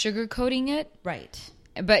not sugarcoating it. Right.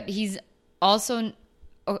 But he's also,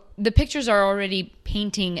 the pictures are already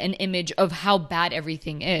painting an image of how bad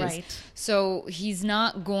everything is. Right. So he's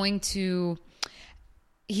not going to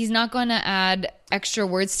add extra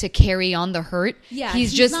words to carry on the hurt. Yeah.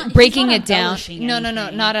 He's just breaking it down. No,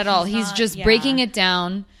 not at all. He's just breaking it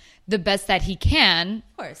down the best that he can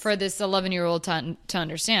for this 11-year-old to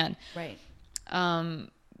understand. Right.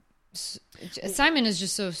 Simon is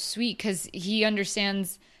just so sweet because he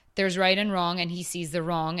understands there's right and wrong and he sees the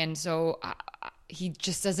wrong. And so he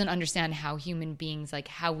just doesn't understand how human beings, like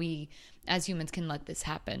how we as humans can let this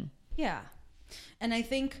happen. Yeah. And I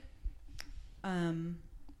think,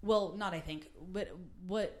 but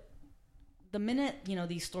what the minute,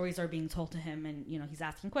 these stories are being told to him and, he's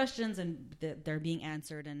asking questions and they're being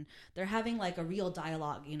answered and they're having like a real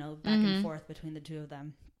dialogue, back and forth between the two of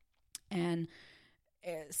them. And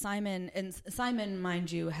Simon,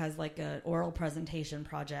 mind you, has like an oral presentation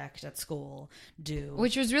project at school due.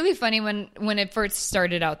 Which was really funny when it first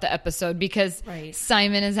started out the episode because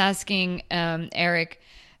Simon is asking Eric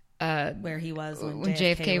where he was when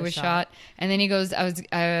JFK was shot. And then he goes, what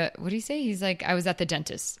did he say? He's like, I was at the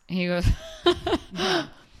dentist. And he goes,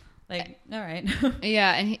 Like, all right.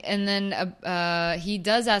 Yeah, and then he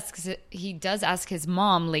does ask his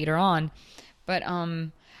mom later on, but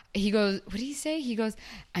he goes, what did he say? He goes,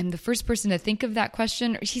 I'm the first person to think of that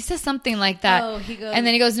question. Or he says something like that. Oh, he goes, and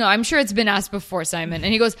then he goes, no, I'm sure it's been asked before, Simon.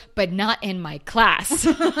 And he goes, but not in my class.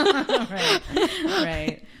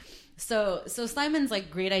 Right. So Simon's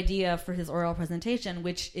like great idea for his oral presentation,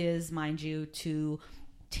 which is, mind you, to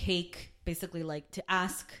take basically like to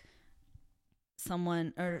ask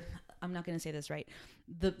someone, or I'm not going to say this right.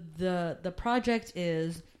 The project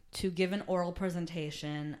is to give an oral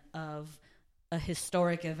presentation of a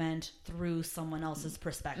historic event through someone else's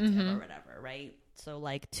perspective or whatever, right? So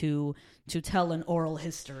like to tell an oral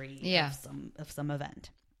history of some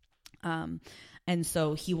event. And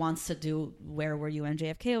so he wants to do Where Were You When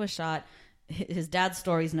JFK was shot. His dad's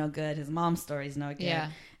story's no good. His mom's story's no good. Yeah.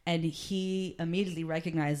 And he immediately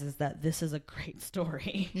recognizes that this is a great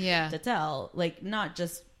story to tell. Like, not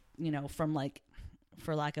just, from like,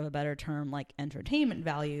 for lack of a better term, like entertainment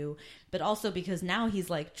value, but also because now he's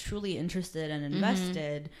like truly interested and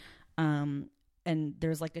invested. And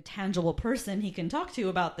there's like a tangible person he can talk to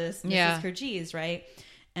about this, Mrs. Kerjees, right?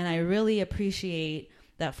 And I really appreciate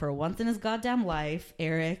that for once in his goddamn life,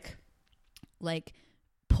 Eric like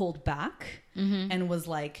pulled back and was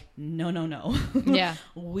like, no. Yeah.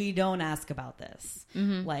 We don't ask about this.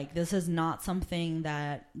 Like, this is not something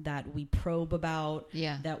that we probe about,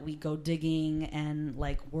 that we go digging and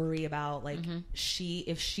like worry about. Like,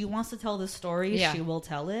 if she wants to tell this story, she will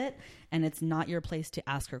tell it. And it's not your place to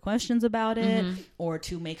ask her questions about it or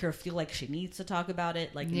to make her feel like she needs to talk about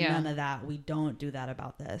it. Like, none of that. We don't do that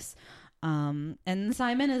about this. And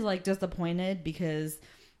Simon is like disappointed because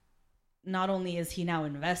not only is he now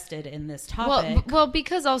invested in this topic. Well,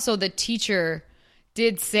 because also the teacher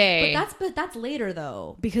did say, but that's later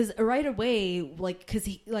though, because right away, like, because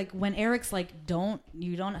he, like, when Eric's like,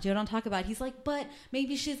 you don't talk about it, he's like, but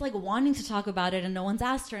maybe she's like wanting to talk about it and no one's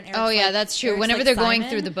asked her. And Eric's that's true. Whenever like, they're going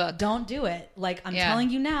through the book, don't do it. Like, I'm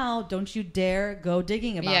telling you now, don't you dare go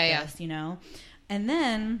digging about this. And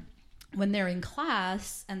then when they're in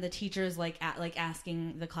class and the teacher's like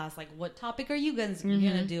asking the class, like, what topic are you guys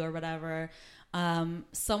gonna do or whatever,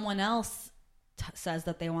 someone else says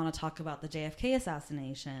that they want to talk about the JFK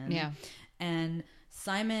assassination. Yeah. And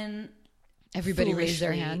Simon, everybody raised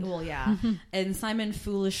their hand. Well, yeah. And Simon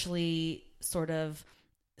foolishly sort of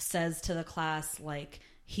says to the class, like,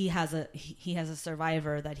 he has a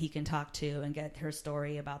survivor that he can talk to and get her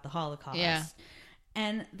story about the Holocaust. Yeah.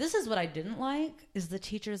 And this is what I didn't like, is the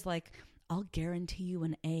teacher's like, I'll guarantee you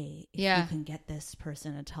an A if you can get this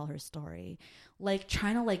person to tell her story. Like,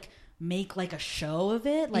 trying to like make like a show of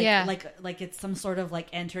it. Like it's some sort of like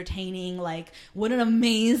entertaining, like, what an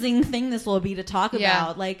amazing thing this will be to talk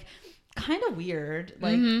about. Like, kind of weird,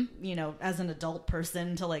 like, as an adult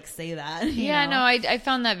person to like say that. No, I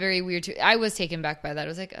found that very weird too. I was taken back by that. I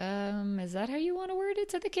was like, is that how you want to word it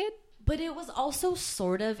to the kid? But it was also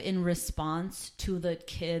sort of in response to the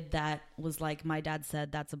kid that was like, my dad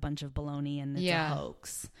said that's a bunch of baloney and it's a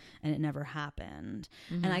hoax and it never happened.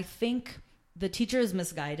 And I think the teacher is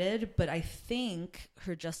misguided, but I think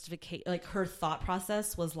her justification, like her thought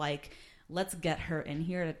process was like, let's get her in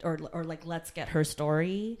here or like, let's get her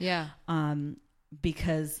story. Yeah.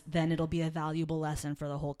 Because then it'll be a valuable lesson for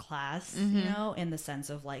the whole class, in the sense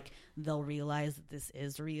of like, they'll realize that this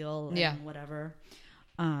is real and whatever.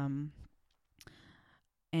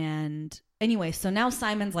 And anyway, so now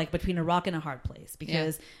Simon's like between a rock and a hard place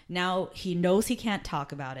because now he knows he can't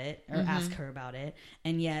talk about it or ask her about it.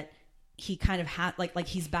 And yet he kind of had like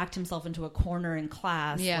he's backed himself into a corner in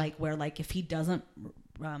class, like where like, if he doesn't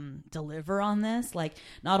deliver on this, like,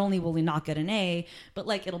 not only will he not get an A, but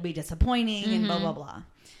like it'll be disappointing and blah, blah, blah.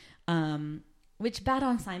 Which bad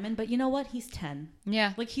on Simon, but you know what? He's 10.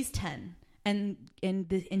 Yeah. Like, he's 10. And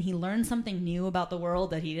he learned something new about the world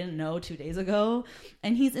that he didn't know 2 days ago,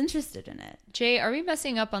 and he's interested in it. Jay, are we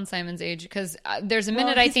messing up on Simon's age? Because there's a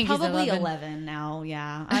minute I think he's probably 11 now.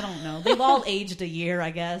 Yeah, I don't know. They've all aged a year, I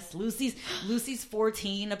guess. Lucy's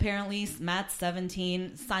 14 apparently. Matt's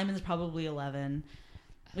 17. Simon's probably 11,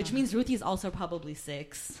 which means Ruthie's also probably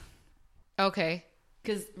 6. Okay.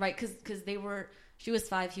 Because she was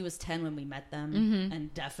 5, he was 10 when we met them,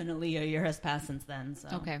 and definitely a year has passed since then. So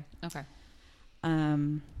okay.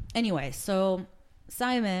 Anyway, so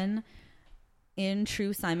Simon, in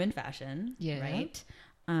true Simon fashion, right?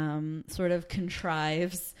 Sort of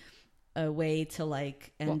contrives a way to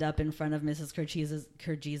like end up in front of Mrs. Kerjees'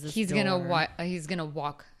 He's gonna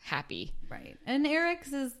walk happy, right? And Eric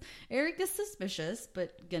is suspicious,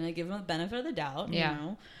 but gonna give him the benefit of the doubt, you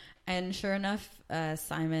know. And sure enough,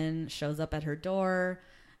 Simon shows up at her door,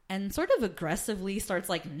 and sort of aggressively starts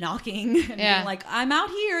like knocking and being like, I'm out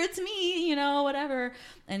here, it's me, you know, whatever.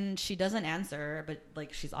 And she doesn't answer, but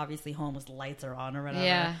like she's obviously home with the lights are on or whatever.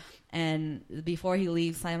 Yeah. And before he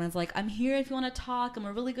leaves, Simon's like, I'm here if you want to talk. I'm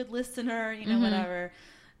a really good listener, you know, whatever.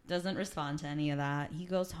 Doesn't respond to any of that. He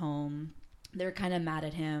goes home. They're kind of mad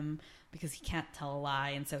at him because he can't tell a lie,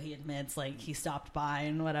 and so he admits like he stopped by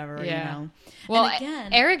and whatever, you know. Well, and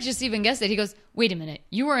again, Eric just even guessed it. He goes, "Wait a minute,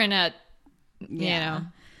 you were in a, you know."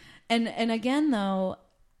 And again though,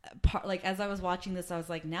 like as I was watching this, I was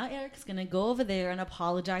like, now Eric's gonna go over there and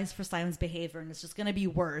apologize for Simon's behavior, and it's just gonna be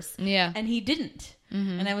worse. Yeah, and he didn't.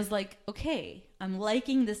 And I was like, okay, I'm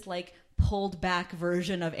liking this like pulled back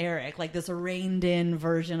version of Eric, like this reined in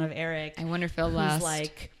version of Eric. I wonder if he'll last.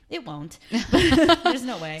 Like. It won't. There's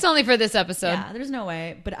no way. It's only for this episode. Yeah, there's no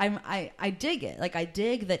way. But I dig it. Like I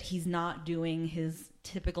dig that he's not doing his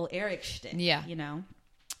typical Eric shtick. Yeah. You know?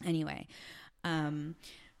 Anyway.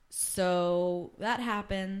 So that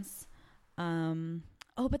happens.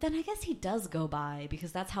 But then I guess he does go by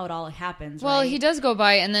because that's how it all happens, well, right? he does go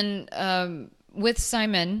by and then with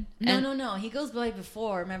Simon. No. He goes by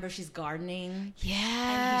before. Remember, she's gardening. Yeah.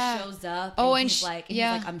 And he shows up. And he's like,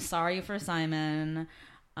 I'm sorry for Simon.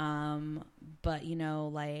 But you know,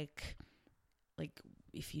 like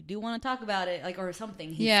if you do want to talk about it, like, or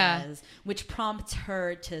something, he says, which prompts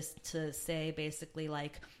her to say basically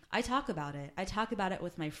like, I talk about it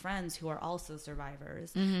with my friends who are also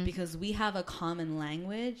survivors because we have a common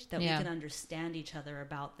language that we can understand each other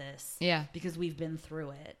about this because we've been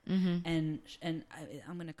through it. And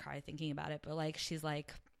I'm gonna cry thinking about it, but like she's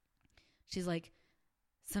like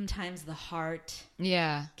sometimes the heart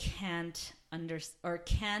can't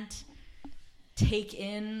can't take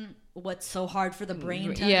in what's so hard for the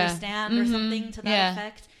brain to understand or something to that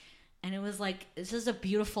effect. And it was like, it's just a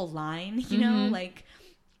beautiful line, you know, like,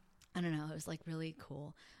 I don't know, it was like really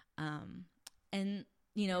cool. And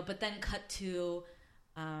you know, but then cut to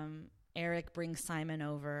Eric brings Simon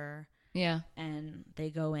over and they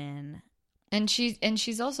go in. And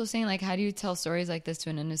she's also saying, like, how do you tell stories like this to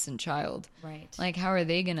an innocent child? Right. Like, how are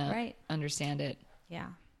they gonna understand it? Yeah.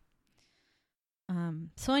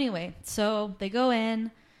 So anyway, so they go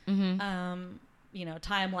in, you know,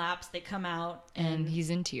 time lapse, they come out and he's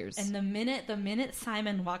in tears. And the minute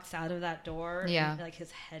Simon walks out of that door, and, like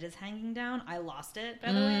his head is hanging down, I lost it,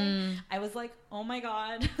 by the way. I was like, oh my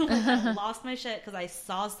God, like, I lost my shit because I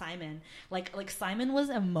saw Simon, like Simon was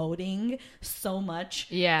emoting so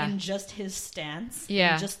much in just his stance,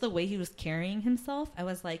 and just the way he was carrying himself. I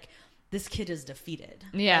was like, this kid is defeated.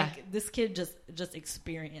 Yeah. Like, this kid just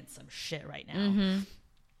experienced some shit right now.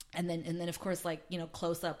 And then of course, like, you know,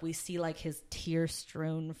 close up, we see like his tear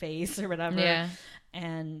strewn face or whatever. Yeah.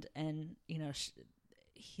 And you know,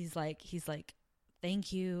 he's like,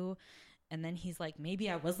 thank you. And then he's like, maybe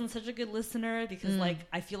I wasn't such a good listener because like,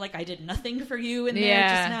 I feel like I did nothing for you in there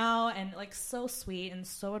just now. And like, so sweet and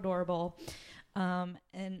so adorable.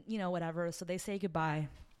 And you know, whatever. So they say goodbye.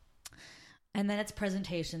 And then it's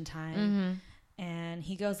presentation time, and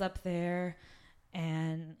he goes up there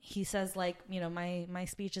and he says, like, you know, my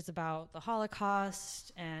speech is about the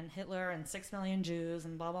Holocaust and Hitler and 6 million Jews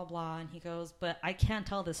and blah, blah, blah. And he goes, but I can't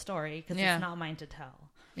tell this story because it's not mine to tell.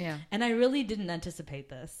 Yeah. And I really didn't anticipate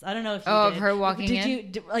this. I don't know if you did. Of her walking in?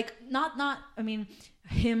 Did you, like, not, I mean,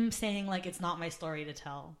 him saying, like, it's not my story to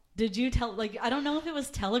tell. Did you tell, like, I don't know if it was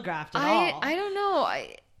telegraphed at all. I don't know.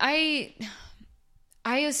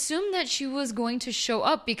 I assumed that she was going to show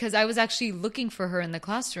up because I was actually looking for her in the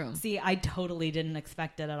classroom. See, I totally didn't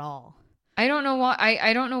expect it at all. I don't know why.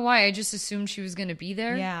 I don't know why. I just assumed she was going to be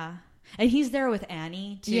there. Yeah. And he's there with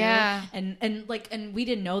Annie too. Yeah. And we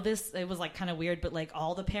didn't know this. It was like kind of weird, but like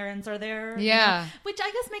all the parents are there. Yeah. You know? Which I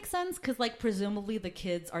guess makes sense because like presumably the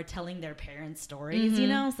kids are telling their parents stories, you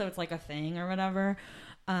know? So it's like a thing or whatever.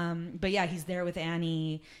 But yeah, he's there with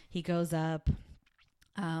Annie. He goes up.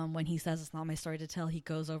 When he says it's not my story to tell, he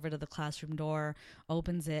goes over to the classroom door,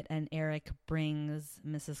 opens it, and Eric brings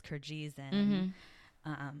Mrs. Kerjees in.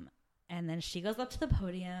 And then she goes up to the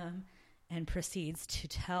podium and proceeds to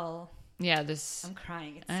tell. Yeah, this. I'm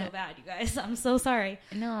crying. It's so bad, you guys. I'm so sorry.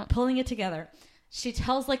 No. Pulling it together. She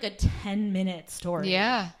tells like a 10-minute story.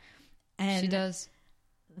 Yeah. And she does.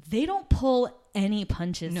 They don't pull any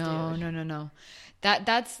punches. No, dude. No.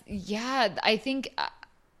 That's, yeah, I think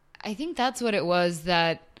that's what it was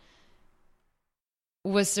that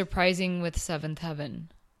was surprising with Seventh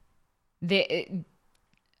Heaven. It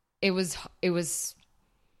was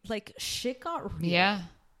like shit got real.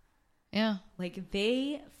 Yeah. Like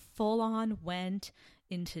they full on went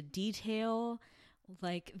into detail.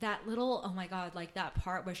 Like that little, oh my God, like that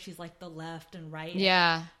part where she's like the left and right.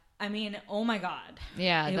 Yeah. I mean, oh my God.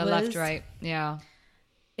 Yeah, the left, right. Yeah.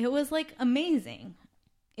 It was like amazing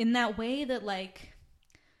in that way that like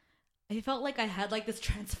I felt like I had like this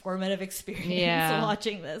transformative experience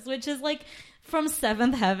watching this, which is like from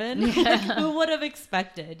Seventh Heaven. Like, who would have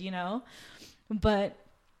expected, you know? But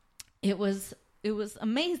it was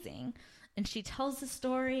amazing. And she tells the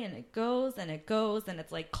story and it goes and it goes and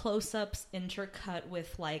it's like close-ups intercut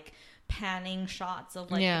with like panning shots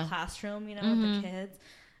of like the classroom, you know, with the kids.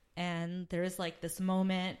 And there's like this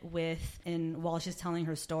moment while she's telling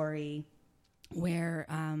her story where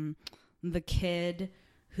the kid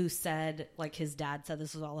who said like his dad said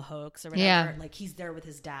this was all a hoax or whatever, like he's there with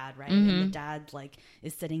his dad, right? And the dad like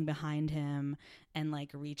is sitting behind him and like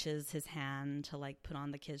reaches his hand to like put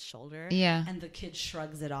on the kid's shoulder, and the kid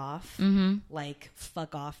shrugs it off, like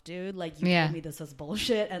fuck off, dude, like you told me this was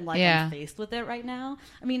bullshit and like I'm faced with it right now.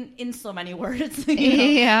 I mean, in so many words,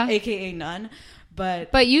 you know, aka none.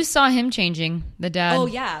 But you saw him changing, the dad. Oh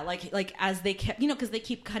yeah, like as they kept, you know, because they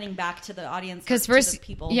keep cutting back to the audience. Because first,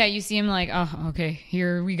 people, you see him like, oh, okay,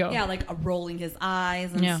 here we go. Yeah, like rolling his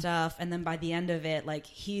eyes and stuff, and then by the end of it, like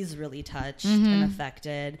he's really touched and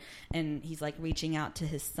affected, and he's like reaching out to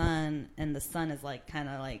his son, and the son is like kind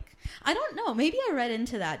of like, I don't know, maybe I read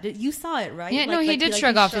into that. You saw it, right? Yeah, like, no, he did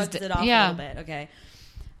shrug off his it off a little bit. Okay.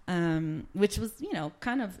 Which was, you know,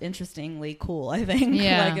 kind of interestingly cool, I think.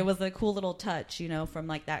 Yeah. Like, it was a cool little touch, you know, from,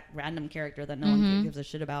 like, that random character that no one gives a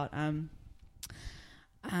shit about.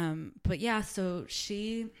 But, yeah, so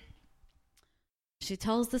she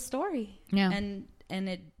tells the story. Yeah. And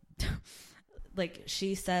it, like,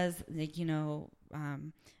 she says, like, you know,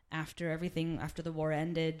 after the war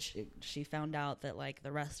ended, she found out that like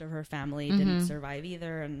the rest of her family didn't survive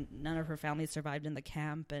either, and none of her family survived in the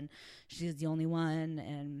camp, and she's the only one.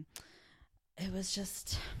 And it was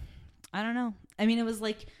just, I don't know. I mean, it was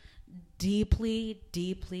like deeply,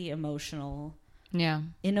 deeply emotional. Yeah.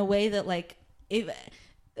 In a way that like,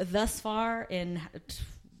 thus far in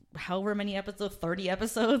however many episodes, 30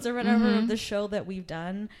 episodes or whatever of the show that we've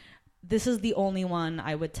done, this is the only one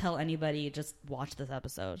I would tell anybody, just watch this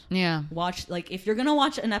episode. Yeah. Watch, like, if you're going to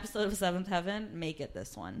watch an episode of Seventh Heaven, make it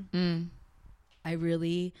this one. I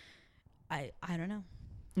don't know.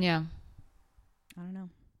 Yeah. I don't know.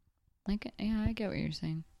 Like, yeah, I get what you're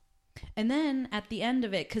saying. And then at the end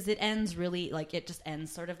of it, because it ends really, like, it just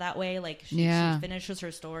ends sort of that way. Like, she finishes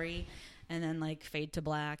her story and then, like, fade to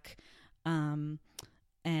black. And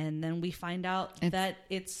then we find out that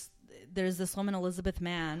there's this woman, Elizabeth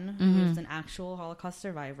Mann, who's an actual Holocaust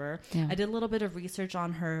survivor. Yeah. I did a little bit of research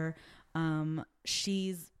on her.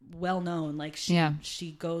 She's well known. Like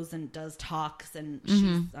she goes and does talks,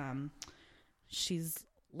 and she's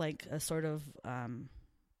like a sort of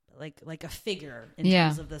like a figure in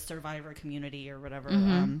terms of the survivor community or whatever.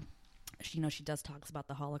 She, you know, she does talks about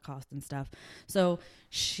the Holocaust and stuff. So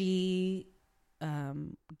she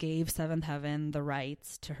gave Seventh Heaven the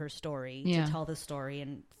rights to her story to tell the story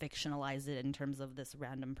and fictionalize it in terms of this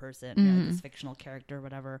random person, you know, this fictional character or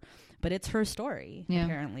whatever. But it's her story,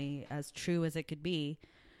 apparently, as true as it could be.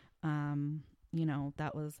 You know,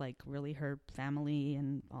 that was like really her family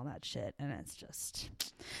and all that shit. And it's just,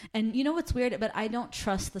 and you know what's weird? But I don't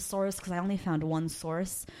trust the source because I only found one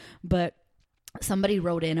source. But somebody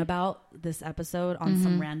wrote in about this episode on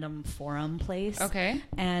some random forum place. Okay.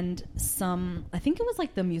 And I think it was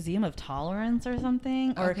like the Museum of Tolerance or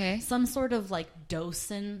something, or some sort of like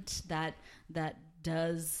docent that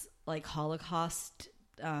does like Holocaust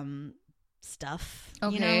stuff,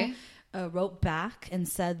 you know, wrote back and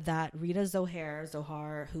said that Rita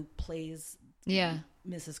Zohar, who plays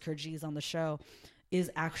Mrs. Kyrgyz on the show, is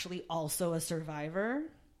actually also a survivor.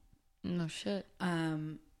 No shit.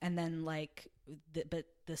 And then like, but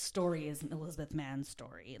the story is Elizabeth Mann's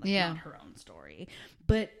story, like not her own story.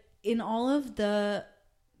 But in all of the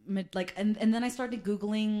like, and then I started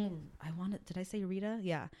Googling. Did I say Rita?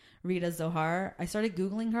 Yeah, Rita Zohar. I started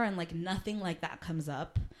Googling her, and like nothing like that comes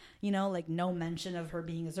up. You know, like no mention of her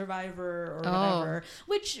being a survivor or whatever.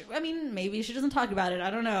 Which, I mean, maybe she doesn't talk about it.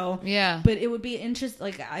 I don't know. Yeah. But it would be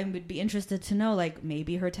I would be interested to know, like,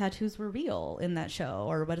 maybe her tattoos were real in that show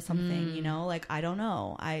or what something. You know, like, I don't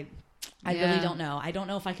know. I really don't know. I don't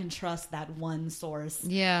know if I can trust that one source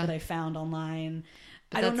that I found online.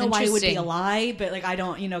 But I don't know why it would be a lie, but like I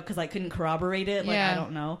don't, you know, because I couldn't corroborate it. Like I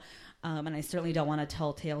don't know, and I certainly don't want to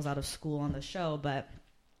tell tales out of school on the show. But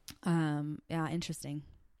yeah, interesting.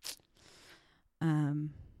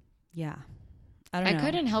 Yeah, I don't know. I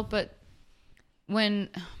couldn't help but when,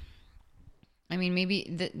 I mean,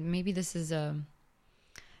 maybe this is I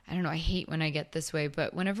don't know. I hate when I get this way,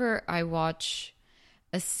 but whenever I watch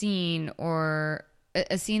a scene or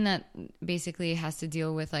a scene that basically has to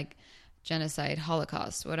deal with like genocide,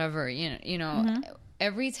 Holocaust, whatever, you know,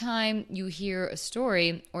 every time you hear a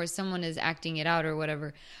story or someone is acting it out or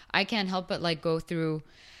whatever, I can't help but like go through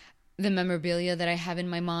the memorabilia that I have in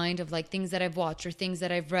my mind of like things that I've watched or things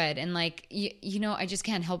that I've read. And like, you know, I just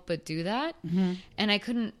can't help but do that.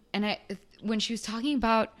 And when she was talking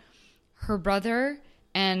about her brother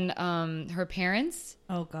and her parents.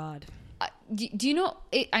 Oh God. Do you know,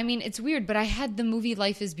 I mean, it's weird, but I had the movie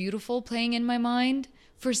Life is Beautiful playing in my mind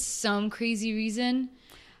for some crazy reason.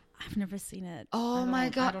 I've never seen it. Oh my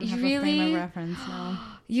God. I don't have really? a frame of reference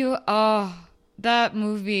now. That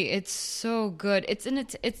movie, it's so good. It's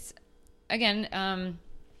again, I'm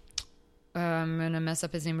going to mess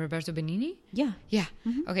up his name, Roberto Benigni? Yeah. Yeah.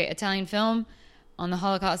 Okay, Italian film on the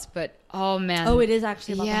Holocaust, but oh man. Oh, it is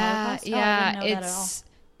actually about the Holocaust? Yeah, I didn't know that at all.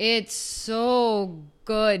 It's so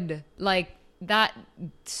good. Like, that,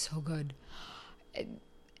 so good.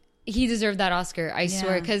 He deserved that Oscar, I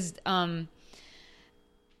swear, because I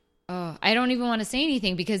don't even want to say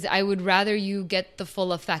anything because I would rather you get the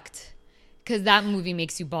full effect because that movie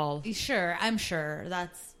makes you bawl. Sure, I'm sure.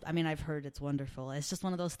 I've heard it's wonderful. It's just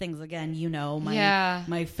one of those things, again, you know,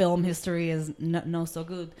 my film history is no so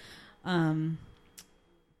good.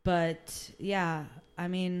 But yeah, I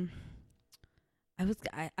mean,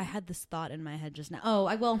 I had this thought in my head just now.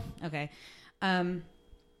 Okay. And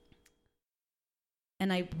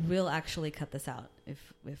I will actually cut this out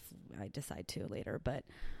if I decide to later. But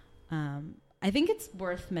I think it's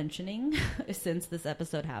worth mentioning since this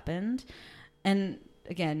episode happened. And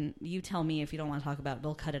again, you tell me if you don't want to talk about it.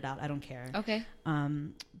 We'll cut it out. I don't care. Okay.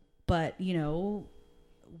 But, you know,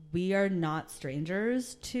 we are not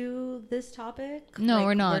strangers to this topic. No,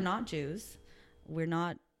 we're not. We're not Jews. We're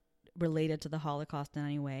not related to the Holocaust in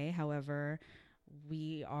any way. However,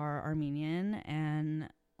 we are Armenian, and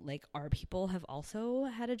like our people have also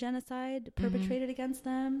had a genocide perpetrated against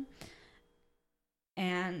them.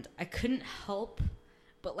 And I couldn't help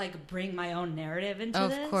but like bring my own narrative into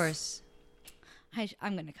this. Of course.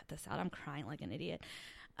 I'm going to cut this out. I'm crying like an idiot.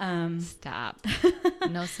 Stop.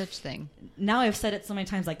 No such thing. Now I've said it so many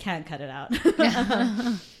times I can't cut it out.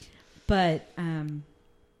 But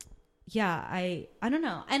yeah, I don't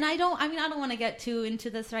know. And I don't want to get too into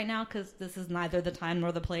this right now because this is neither the time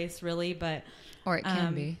nor the place really, but or it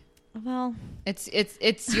can be. Well, it's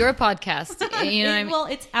your podcast. You know what I mean? Well,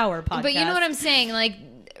 it's our podcast. But you know what I'm saying? Like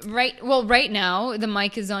right now the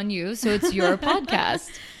mic is on you, so it's your podcast.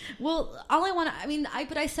 Well, all I want to,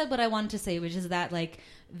 but I said what I wanted to say, which is that like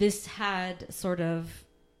this had sort of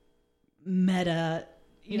meta,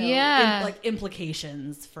 you know, like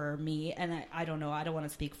implications for me. And I don't know, I don't want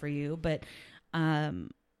to speak for you, but,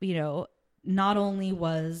 you know, not only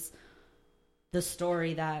was the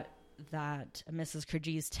story that Mrs.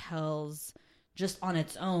 Kerjis tells just on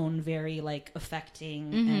its own very like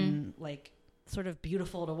affecting and like sort of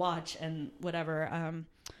beautiful to watch and whatever,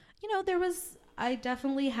 you know, I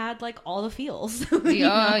definitely had like all the feels.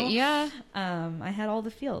 Yeah. I had all the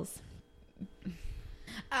feels.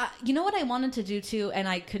 You know what I wanted to do too, and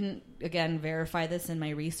I couldn't again verify this in my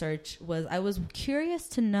research, was I was curious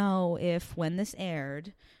to know if when this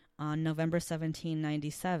aired on November 17,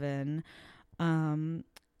 1997,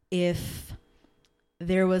 if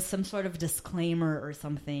there was some sort of disclaimer or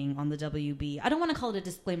something on the WB. I don't want to call it a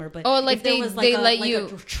disclaimer, but like there was like a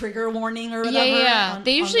trigger warning or whatever. Yeah.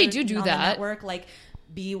 They usually do that. The network, like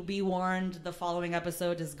be warned, the following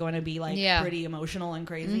episode is going to be like pretty emotional and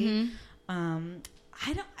crazy.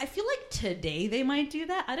 I feel like today they might do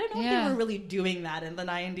that. I don't know if they were really doing that in the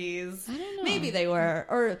 90s. I don't know. Maybe they were,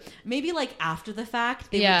 or maybe like after the fact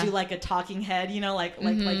they would do like a talking head, you know, like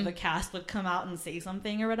the cast would come out and say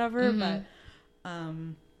something or whatever, but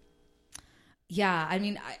yeah, I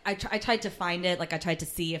mean, I tried to find it. Like I tried to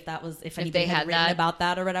see if anything had written about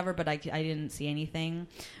that or whatever, but I didn't see anything.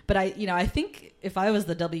 But I think if I was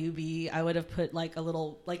the WB, I would have put like a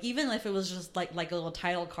little, like even if it was just like a little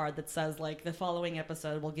title card that says like the following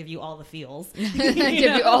episode will give you all the feels.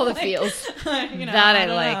 You all the feels. You know, that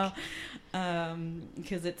I like.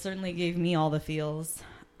 Because it certainly gave me all the feels.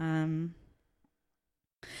 You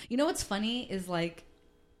know what's funny is like,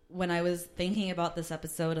 when I was thinking about this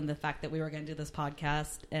episode and the fact that we were going to do this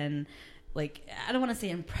podcast, and like, I don't want to say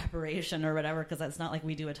in preparation or whatever, because that's not like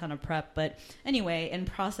we do a ton of prep, but anyway, in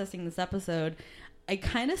processing this episode, I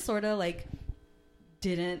kind of sort of like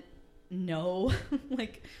didn't know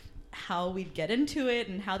like how we'd get into it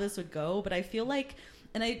and how this would go, but I feel like,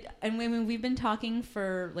 and when we've been talking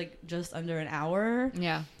for like just under an hour.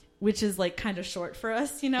 Yeah. Which is like kind of short for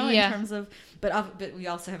us, you know, in terms of, but we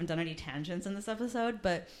also haven't done any tangents in this episode.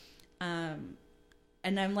 But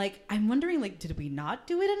And I'm like, I'm wondering, like, did we not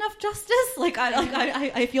do it enough justice? Like,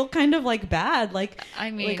 I feel kind of like bad. Like, I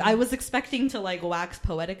mean, like I was expecting to like wax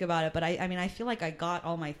poetic about it, but I mean, I feel like I got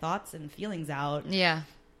all my thoughts and feelings out. Yeah.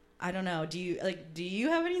 I don't know. Do you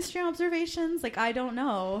have any strong observations? Like, I don't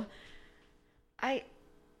know. I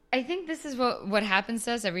think this is what happens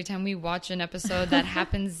to us every time we watch an episode that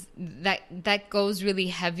happens that goes really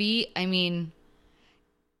heavy. I mean,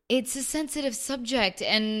 it's a sensitive subject,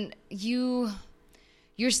 and you're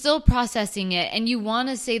still processing it, and you want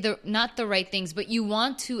to say not the right things, but you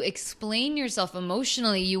want to explain yourself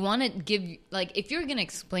emotionally. You want to give, like, if you're going to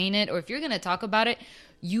explain it or if you're going to talk about it,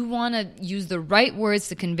 you want to use the right words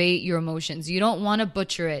to convey your emotions. You don't want to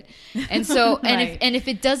butcher it. And so, right. and if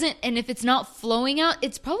it doesn't, and if it's not flowing out,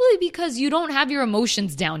 it's probably because you don't have your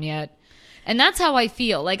emotions down yet. And that's how I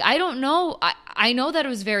feel. Like, I don't know. I know that it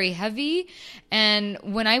was very heavy. And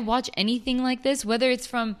when I watch anything like this, whether it's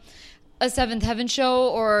from a Seventh Heaven show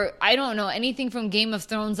or I don't know, anything from Game of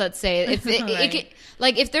Thrones, let's say, if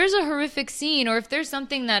like if there's a horrific scene or if there's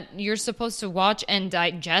something that you're supposed to watch and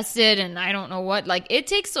digest it and I don't know what, like, it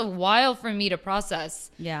takes a while for me to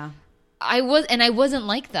process. Yeah. I wasn't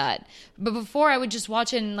like that. But before, I would just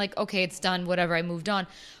watch it and like, okay, it's done, whatever, I moved on.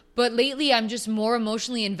 But lately, I'm just more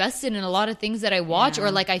emotionally invested in a lot of things that I watch,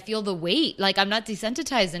 or like I feel the weight. Like, I'm not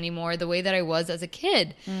desensitized anymore the way that I was as a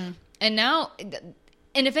kid. And now,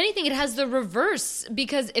 and if anything, it has the reverse,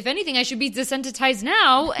 because if anything, I should be desensitized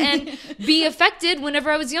now and be affected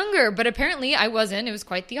whenever I was younger. But apparently I wasn't. It was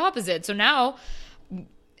quite the opposite. So now,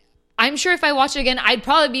 I'm sure if I watch it again, I'd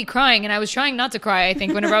probably be crying. And I was trying not to cry, I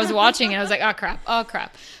think, whenever I was watching it. I was like, oh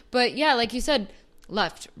crap. But yeah, like you said,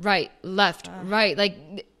 left, right.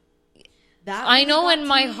 Like, that I know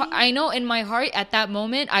in my heart at that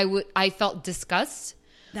moment, I felt disgust.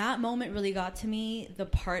 That moment really got to me. The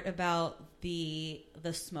part about the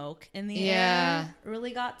smoke in the air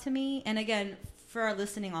really got to me. And again, for our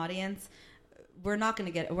listening audience, we're not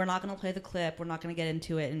going to play the clip. We're not going to get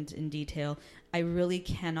into it in detail. I really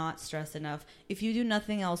cannot stress enough. If you do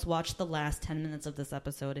nothing else, watch the last 10 minutes of this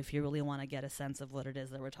episode if you really want to get a sense of what it is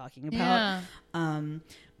that we're talking about. Yeah.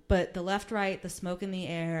 But the left, right, the smoke in the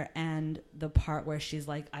air, and the part where she's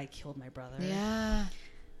like, I killed my brother. Yeah.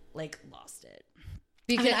 Like, lost it.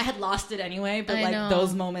 Because I had lost it anyway, but like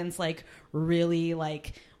those moments like really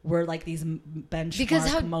like were like these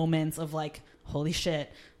benchmark moments of like, holy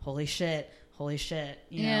shit,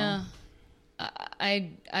 you know?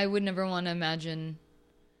 I would never want to imagine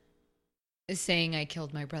saying I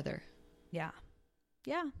killed my brother. Yeah.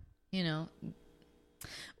 You know.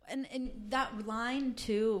 And that line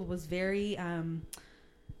too was very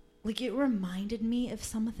like, it reminded me of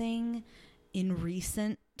something in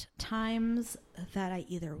recent times that I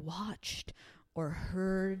either watched or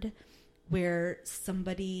heard, where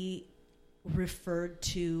somebody referred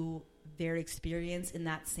to their experience in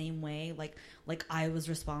that same way, like I was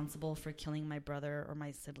responsible for killing my brother or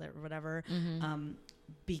my sibling or whatever,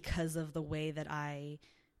 because of the way that I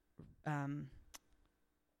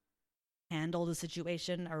handled the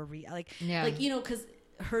situation, or like you know, because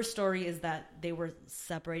her story is that they were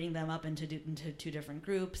separating them up into two different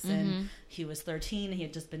groups, and he was 13, he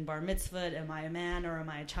had just been bar mitzvahed. Am I a man or am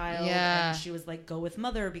I a child? And she was like, go with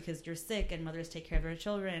mother because you're sick, and mothers take care of their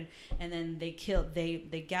children. And then they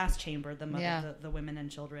gas chambered the mother, the women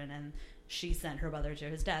and children, and she sent her brother to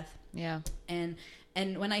his death. And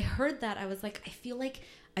when I heard that, I was like, I feel like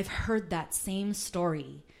I've heard that same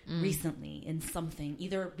story recently in something,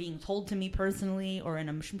 either being told to me personally or in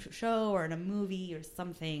a show or in a movie or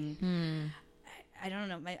something. I don't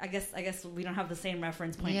know. I guess we don't have the same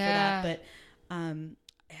reference point for that, but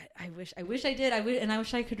I wish I did. I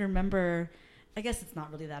wish I could remember. I guess it's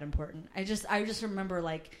not really that important. I just remember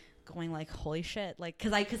like going like, holy shit, like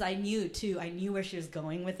because I knew where she was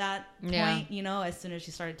going with that point, you know, as soon as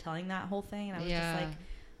she started telling that whole thing, and I was just like,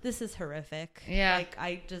 this is horrific. Like,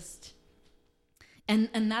 I just,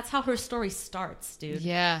 and that's how her story starts, dude.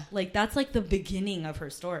 Like, that's like the beginning of her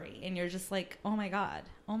story, and you're just like, oh my god.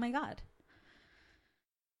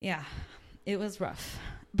 Yeah, it was rough,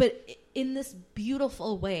 but in this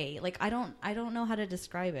beautiful way. Like, I don't know how to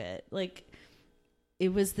describe it. Like,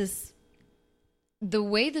 it was this, the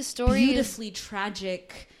way the story beautifully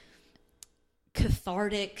tragic,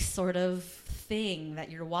 cathartic sort of thing that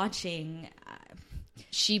you're watching.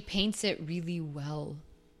 She paints it really well.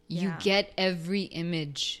 You get every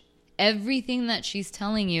image, everything that she's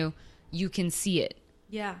telling you, you can see it.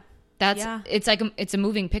 It's like it's a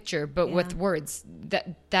moving picture, but with words.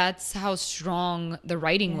 That's how strong the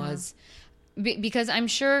writing was. Because I'm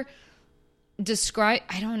sure I'm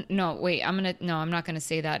not going to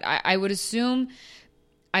say that. I would assume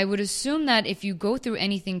I would assume that if you go through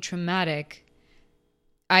anything traumatic,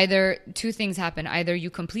 either two things happen. Either you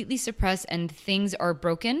completely suppress and things are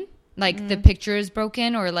broken, like the picture is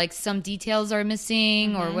broken, or like some details are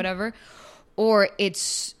missing or whatever, or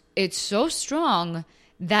it's so strong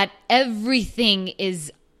that everything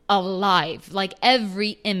is alive, like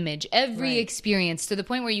every image, every experience, to the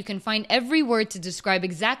point where you can find every word to describe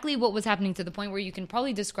exactly what was happening, to the point where you can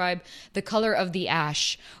probably describe the color of the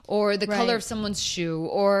ash or the color of someone's shoe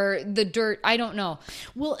or the dirt. I don't know.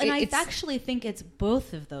 Well, and I actually think it's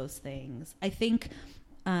both of those things. I think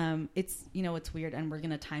it's, you know, it's weird, and we're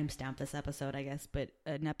going to timestamp this episode, I guess, but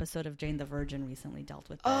an episode of Jane the Virgin recently dealt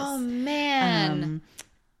with this. Oh, man.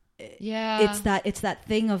 It's that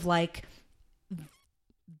thing of like,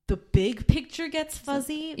 the big picture gets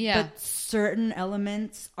fuzzy, but certain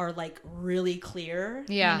elements are like really clear.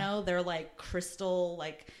 Yeah. You know, they're like crystal,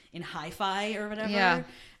 like in hi-fi or whatever. Yeah.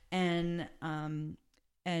 And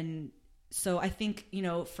so I think, you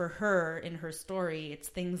know, for her in her story, it's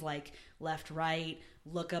things like left, right,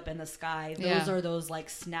 look up in the sky. Those are those like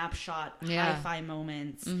snapshot hi-fi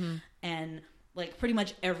moments. Mm-hmm. And like pretty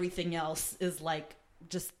much everything else is like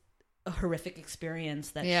just a horrific experience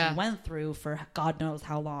that she went through for God knows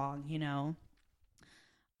how long, you know?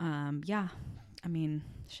 I mean,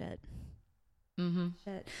 shit. Mm-hmm.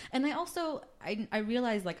 Shit. And I also, I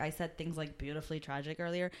realized, like I said, things like beautifully tragic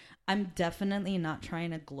earlier. I'm definitely not trying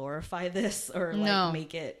to glorify this or like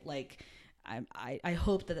make it like, I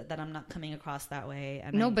hope that I'm not coming across that way.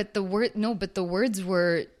 And but the words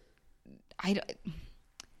were,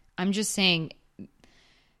 I'm just saying,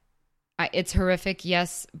 it's horrific,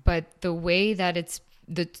 yes, but the way that it's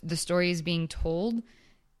the story is being told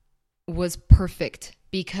was perfect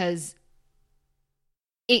because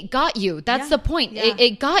it got you. That's the point. Yeah.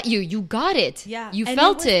 It got you. You got it. Yeah, you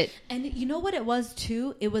felt it. And you know what it was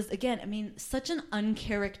too? It was, again, I mean, such an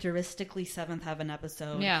uncharacteristically Seventh Heaven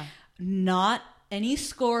episode. Yeah, not any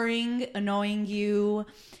scoring annoying you.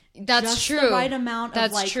 That's just true. The right amount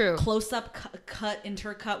of like true. Close up, cut,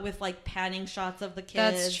 intercut with like panning shots of the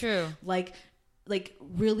kids. That's true. Like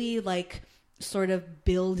really like sort of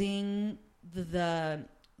building the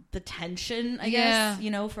tension, I guess,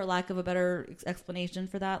 you know, for lack of a better explanation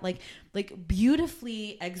for that. Like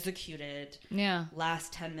beautifully executed. Yeah.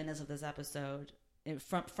 Last 10 minutes of this episode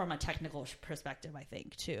from a technical perspective, I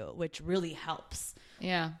think too, which really helps.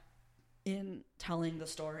 Yeah. In telling the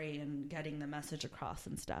story and getting the message across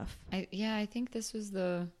and stuff. I think this was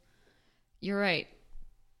you're right.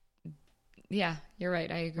 Yeah, you're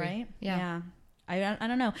right. I agree. Right? Yeah. I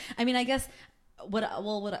don't know. I mean, I guess what I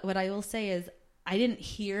will say is I didn't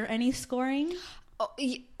hear any scoring. Oh,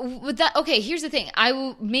 with that, okay, here's the thing.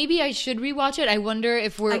 Maybe I should rewatch it. I wonder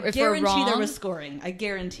if we're wrong. I guarantee there was scoring. I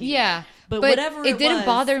guarantee. Yeah. But whatever it didn't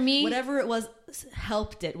bother me. Whatever it was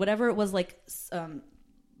helped it. Whatever it was like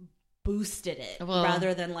boosted it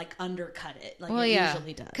rather than like undercut it like it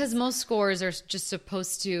usually does. Because most scores are just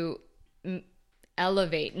supposed to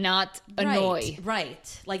elevate, not annoy.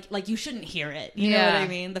 Right. Like you shouldn't hear it. You know what I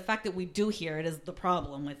mean? The fact that we do hear it is the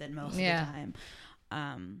problem with it most of the time.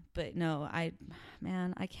 But no, I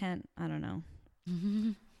can't. I don't know.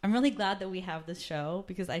 Mm-hmm. I'm really glad that we have this show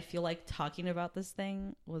because I feel like talking about this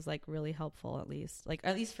thing was like really helpful, at least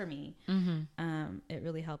for me. Mm-hmm. It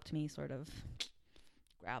really helped me sort of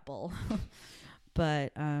grapple.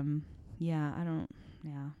 But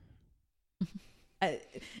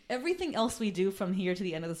everything else we do from here to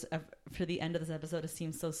the end of this for the end of this episode, it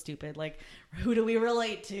seems so stupid. Like, who do we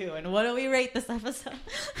relate to and what do we rate this episode?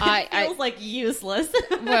 It feels like useless.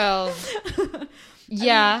 Well,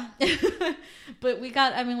 yeah. But we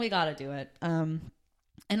got to do it. And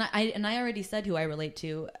I already said who I relate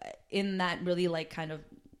to in that really like kind of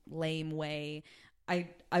lame way. I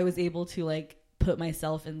was able to like put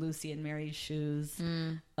myself in Lucy and Mary's shoes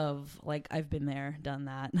of like, I've been there, done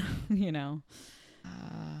that, you know?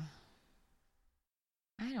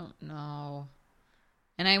 I don't know.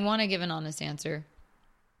 And I want to give an honest answer.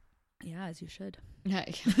 Yeah, as you should.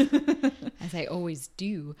 As I always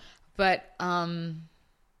do. But, yeah,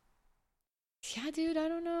 dude, I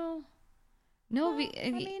don't know. No,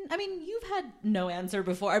 I mean, you've had no answer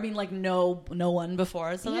before. I mean, like no one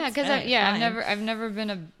before. So yeah, because I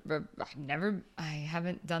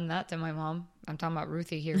haven't done that to my mom. I'm talking about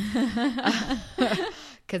Ruthie here,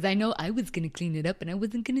 because I know I was gonna clean it up and I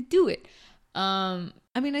wasn't gonna do it. I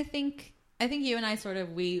mean, I think you and I sort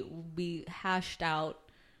of we hashed out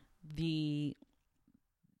the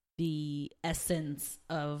essence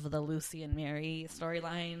of the Lucy and Mary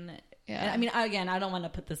storyline. Yeah. And I mean, again, I don't want to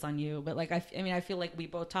put this on you, but like, I feel like we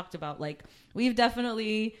both talked about, like, we've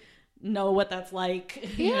definitely know what that's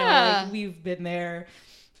like. You know, like, we've been there.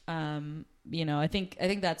 You know, I think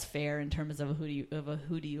that's fair in terms of who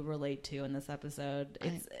do you relate to in this episode.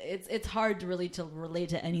 It's hard to relate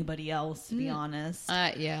to anybody else, to be honest.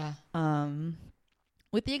 Yeah.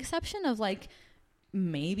 With the exception of like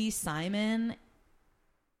maybe Simon.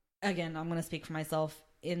 Again, I'm going to speak for myself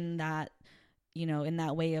in that, you know, in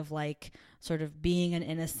that way of like sort of being an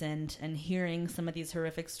innocent and hearing some of these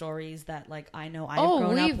horrific stories that like I know I've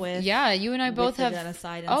grown up with. Yeah, you and I both have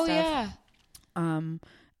genocide and stuff. Yeah.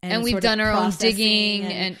 And we've done our own digging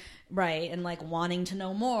and right, and like wanting to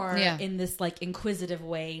know more in this like inquisitive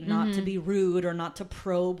way, not to be rude or not to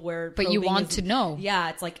probe but you want to know.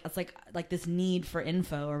 Yeah, it's like this need for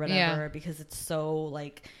info or whatever because it's so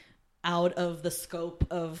like out of the scope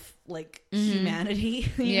of like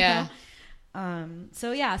humanity. You know?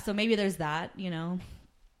 So maybe there's that, you know.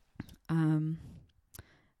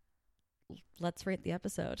 Let's rate the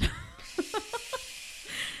episode.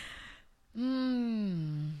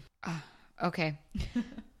 Okay.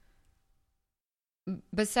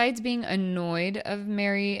 Besides being annoyed of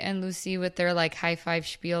Mary and Lucy with their like high five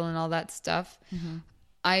spiel and all that stuff,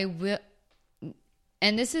 I will.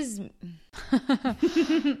 And this is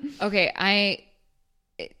okay.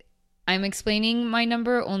 I'm explaining my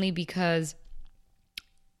number only because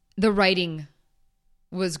the writing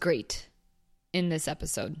was great in this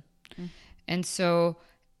episode, and so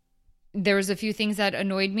there was a few things that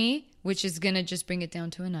annoyed me, which is gonna just bring it down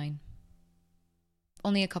to a 9.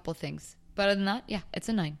 Only a couple things, but other than that, yeah, it's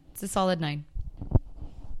a 9. It's a solid 9.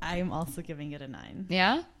 I'm also giving it a 9.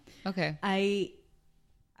 Yeah. Okay. I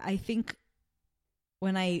think.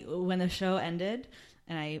 When the show ended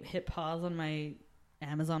and I hit pause on my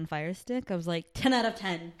Amazon Fire Stick, I was like 10 out of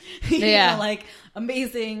 10. Yeah. Know, like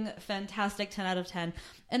amazing, fantastic 10 out of 10.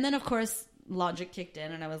 And then of course logic kicked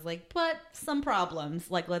in and I was like, but some problems.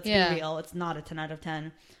 Like let's be real, it's not a 10 out of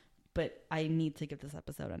 10. But I need to give this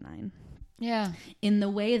episode a 9. Yeah. In the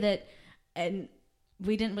way that, and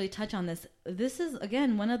we didn't really touch on this. This is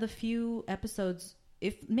again one of the few episodes,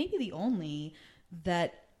 if maybe the only,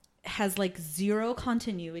 that has like zero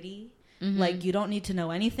continuity. Like you don't need to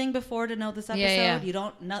know anything before to know this episode. You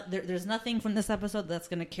don't there's nothing from this episode that's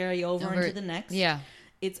going to carry over into the next.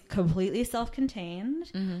 It's completely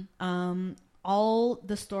self-contained. All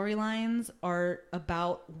the storylines are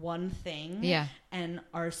about one thing and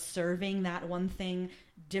are serving that one thing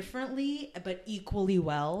differently but equally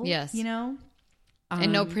well. You know,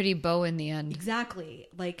 and no pretty bow in the end. Exactly.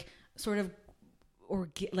 Like sort of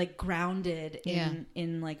like grounded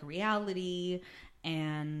in like reality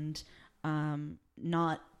and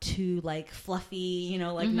not too like fluffy, you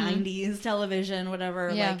know, like 90s television,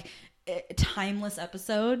 whatever, like timeless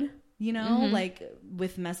episode, you know, like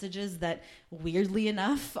with messages that weirdly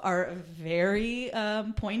enough are very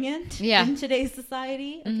poignant in today's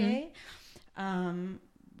society. Okay. You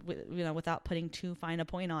know, without putting too fine a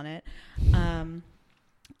point on it.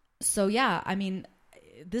 So yeah, I mean,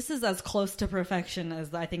 this is as close to perfection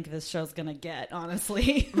as I think this show's gonna get,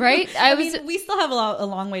 honestly. Right? I mean, we still have a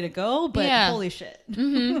long way to go, but holy shit.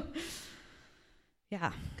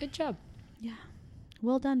 Yeah. Good job. Yeah.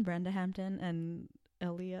 Well done, Brenda Hampton and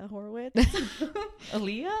Aaliyah Horowitz.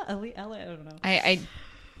 Aaliyah? I don't know.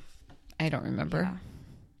 I don't remember.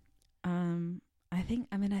 Yeah. I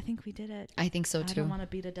think we did it. I think so too. I don't want to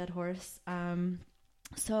beat a dead horse.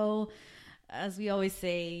 So as we always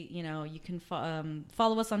say, you know, you can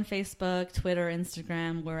follow us on Facebook, Twitter,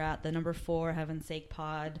 Instagram. We're at the number 4 Heaven's Sake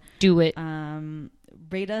Pod. Do it.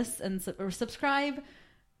 Rate us or subscribe,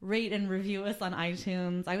 rate and review us on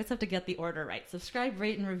iTunes. I always have to get the order right. Subscribe,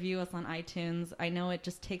 rate, and review us on iTunes. I know it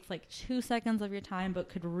just takes like 2 seconds of your time, but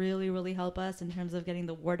could really, really help us in terms of getting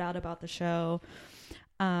the word out about the show.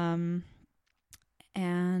 And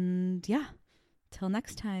yeah, till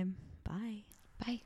next time. Bye. Bye.